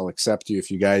request. I'll accept you if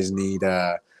you guys need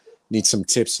some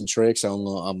tips and tricks. I'm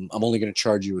only going to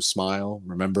charge you a smile.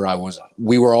 Remember,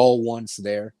 we were all once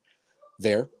there.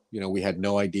 We had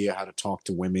no idea how to talk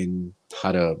to women,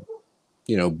 how to,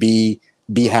 be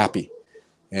happy.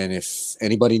 And if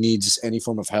anybody needs any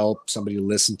form of help, somebody to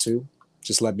listen to,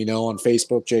 just let me know on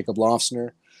Facebook, Jacob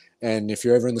Lofsner. And if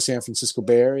you're ever in the San Francisco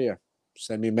Bay Area,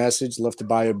 send me a message. Love to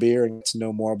buy a beer and get to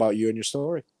know more about you and your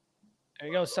story. There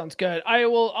you go. Sounds good.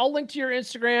 I'll link to your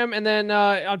Instagram, and then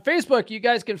on Facebook, you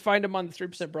guys can find them on the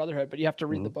 3% Brotherhood, but you have to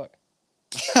read the book.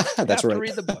 That's right. To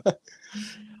read the book.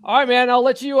 All right, man. I'll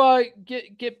let you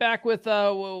get back with what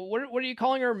are you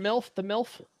calling her? MILF? The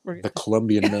MILF? The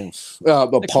Colombian MILF. The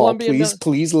Paul, Colombian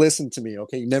please listen to me.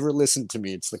 Okay, you never listen to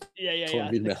me. It's the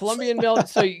Colombian MILF. Colombian MILF.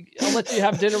 So I'll let you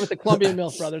have dinner with the Colombian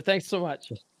MILF, brother. Thanks so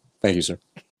much. Thank you, sir.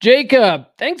 Jacob,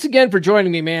 thanks again for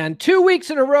joining me, man. 2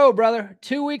 weeks in a row, brother.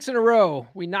 2 weeks in a row.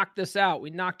 We knocked this out. We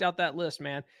knocked out that list,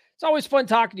 man. It's always fun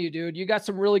talking to you, dude. You got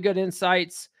some really good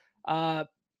insights.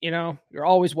 You're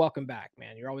always welcome back,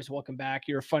 man. You're always welcome back.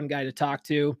 You're a fun guy to talk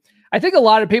to. I think a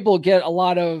lot of people get a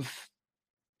lot of,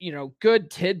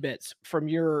 good tidbits from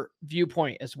your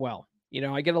viewpoint as well.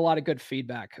 I get a lot of good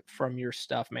feedback from your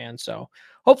stuff, man. So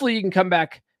hopefully you can come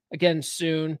back again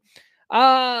soon.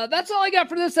 That's all I got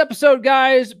for this episode,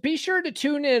 guys. Be sure to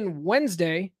tune in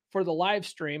Wednesday for the live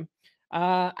stream.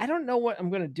 I don't know what I'm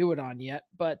going to do it on yet,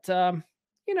 but it's going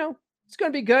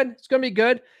to be good. It's going to be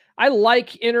good. I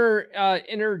like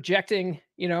interjecting,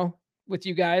 with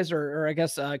you guys, or I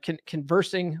guess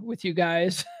conversing with you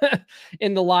guys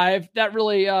in the live. That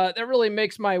really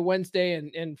makes my Wednesday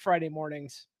and Friday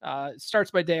mornings.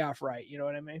 Starts my day off right. You know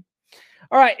what I mean?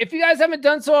 All right. If you guys haven't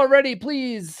done so already,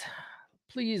 please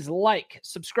like,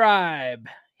 subscribe,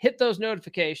 hit those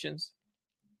notifications.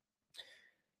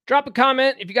 Drop a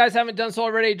comment. If you guys haven't done so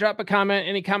already, drop a comment.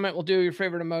 Any comment will do. Your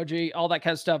favorite emoji, all that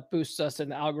kind of stuff boosts us in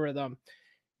the algorithm.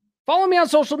 Follow me on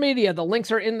social media. The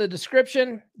links are in the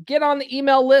description. Get on the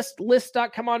email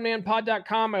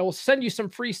list.comeonmanpod.com. I will send you some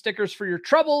free stickers for your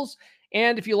troubles.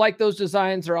 And if you like those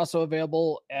designs, they're also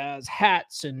available as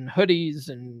hats and hoodies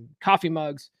and coffee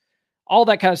mugs, all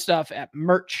that kind of stuff at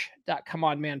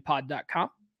merch.comeonmanpod.com.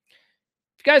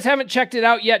 If you guys haven't checked it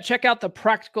out yet, check out the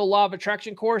Practical Law of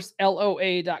Attraction course,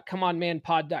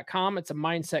 loa.comeonmanpod.com. It's a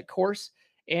mindset course.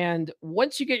 And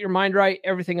once you get your mind right,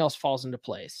 everything else falls into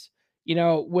place. You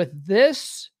know, with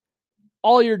this,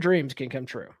 all your dreams can come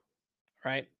true,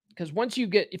 right? Because if you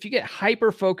get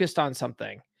hyper focused on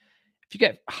something, if you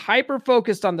get hyper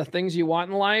focused on the things you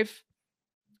want in life,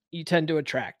 you tend to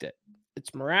attract it.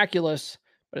 It's miraculous,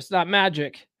 but it's not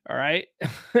magic. All right.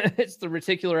 It's the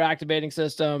reticular activating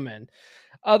system and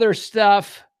other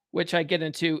stuff, which I get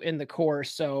into in the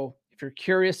course. So if you're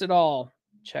curious at all,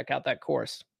 check out that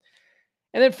course.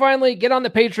 And then finally, get on the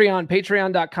Patreon,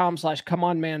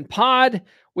 patreon.com/comeonmanpod.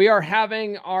 We are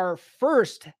having our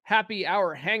first happy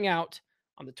hour hangout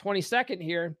on the 22nd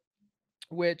here,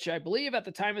 which I believe at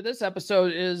the time of this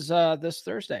episode is this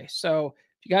Thursday. So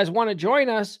if you guys want to join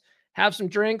us, have some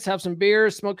drinks, have some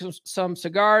beers, smoke some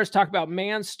cigars, talk about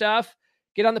man stuff,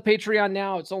 get on the Patreon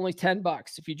now. It's only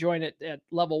 $10 if you join it at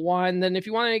level 1. Then if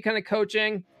you want any kind of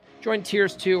coaching, join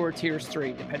tiers 2 or tiers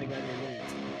 3, depending on your needs.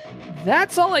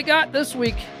 That's all I got this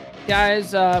week,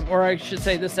 guys, or I should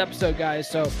say this episode, guys.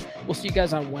 So we'll see you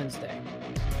guys on Wednesday.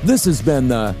 This has been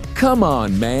the Come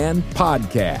On Man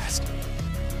podcast.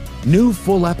 New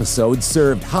full episodes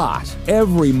served hot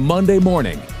every Monday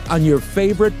morning on your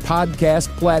favorite podcast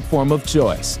platform of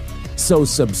choice. So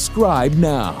subscribe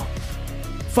now.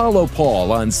 Follow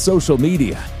Paul on social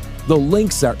media. The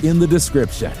links are in the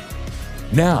description.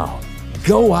 Now,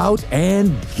 go out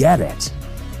and get it.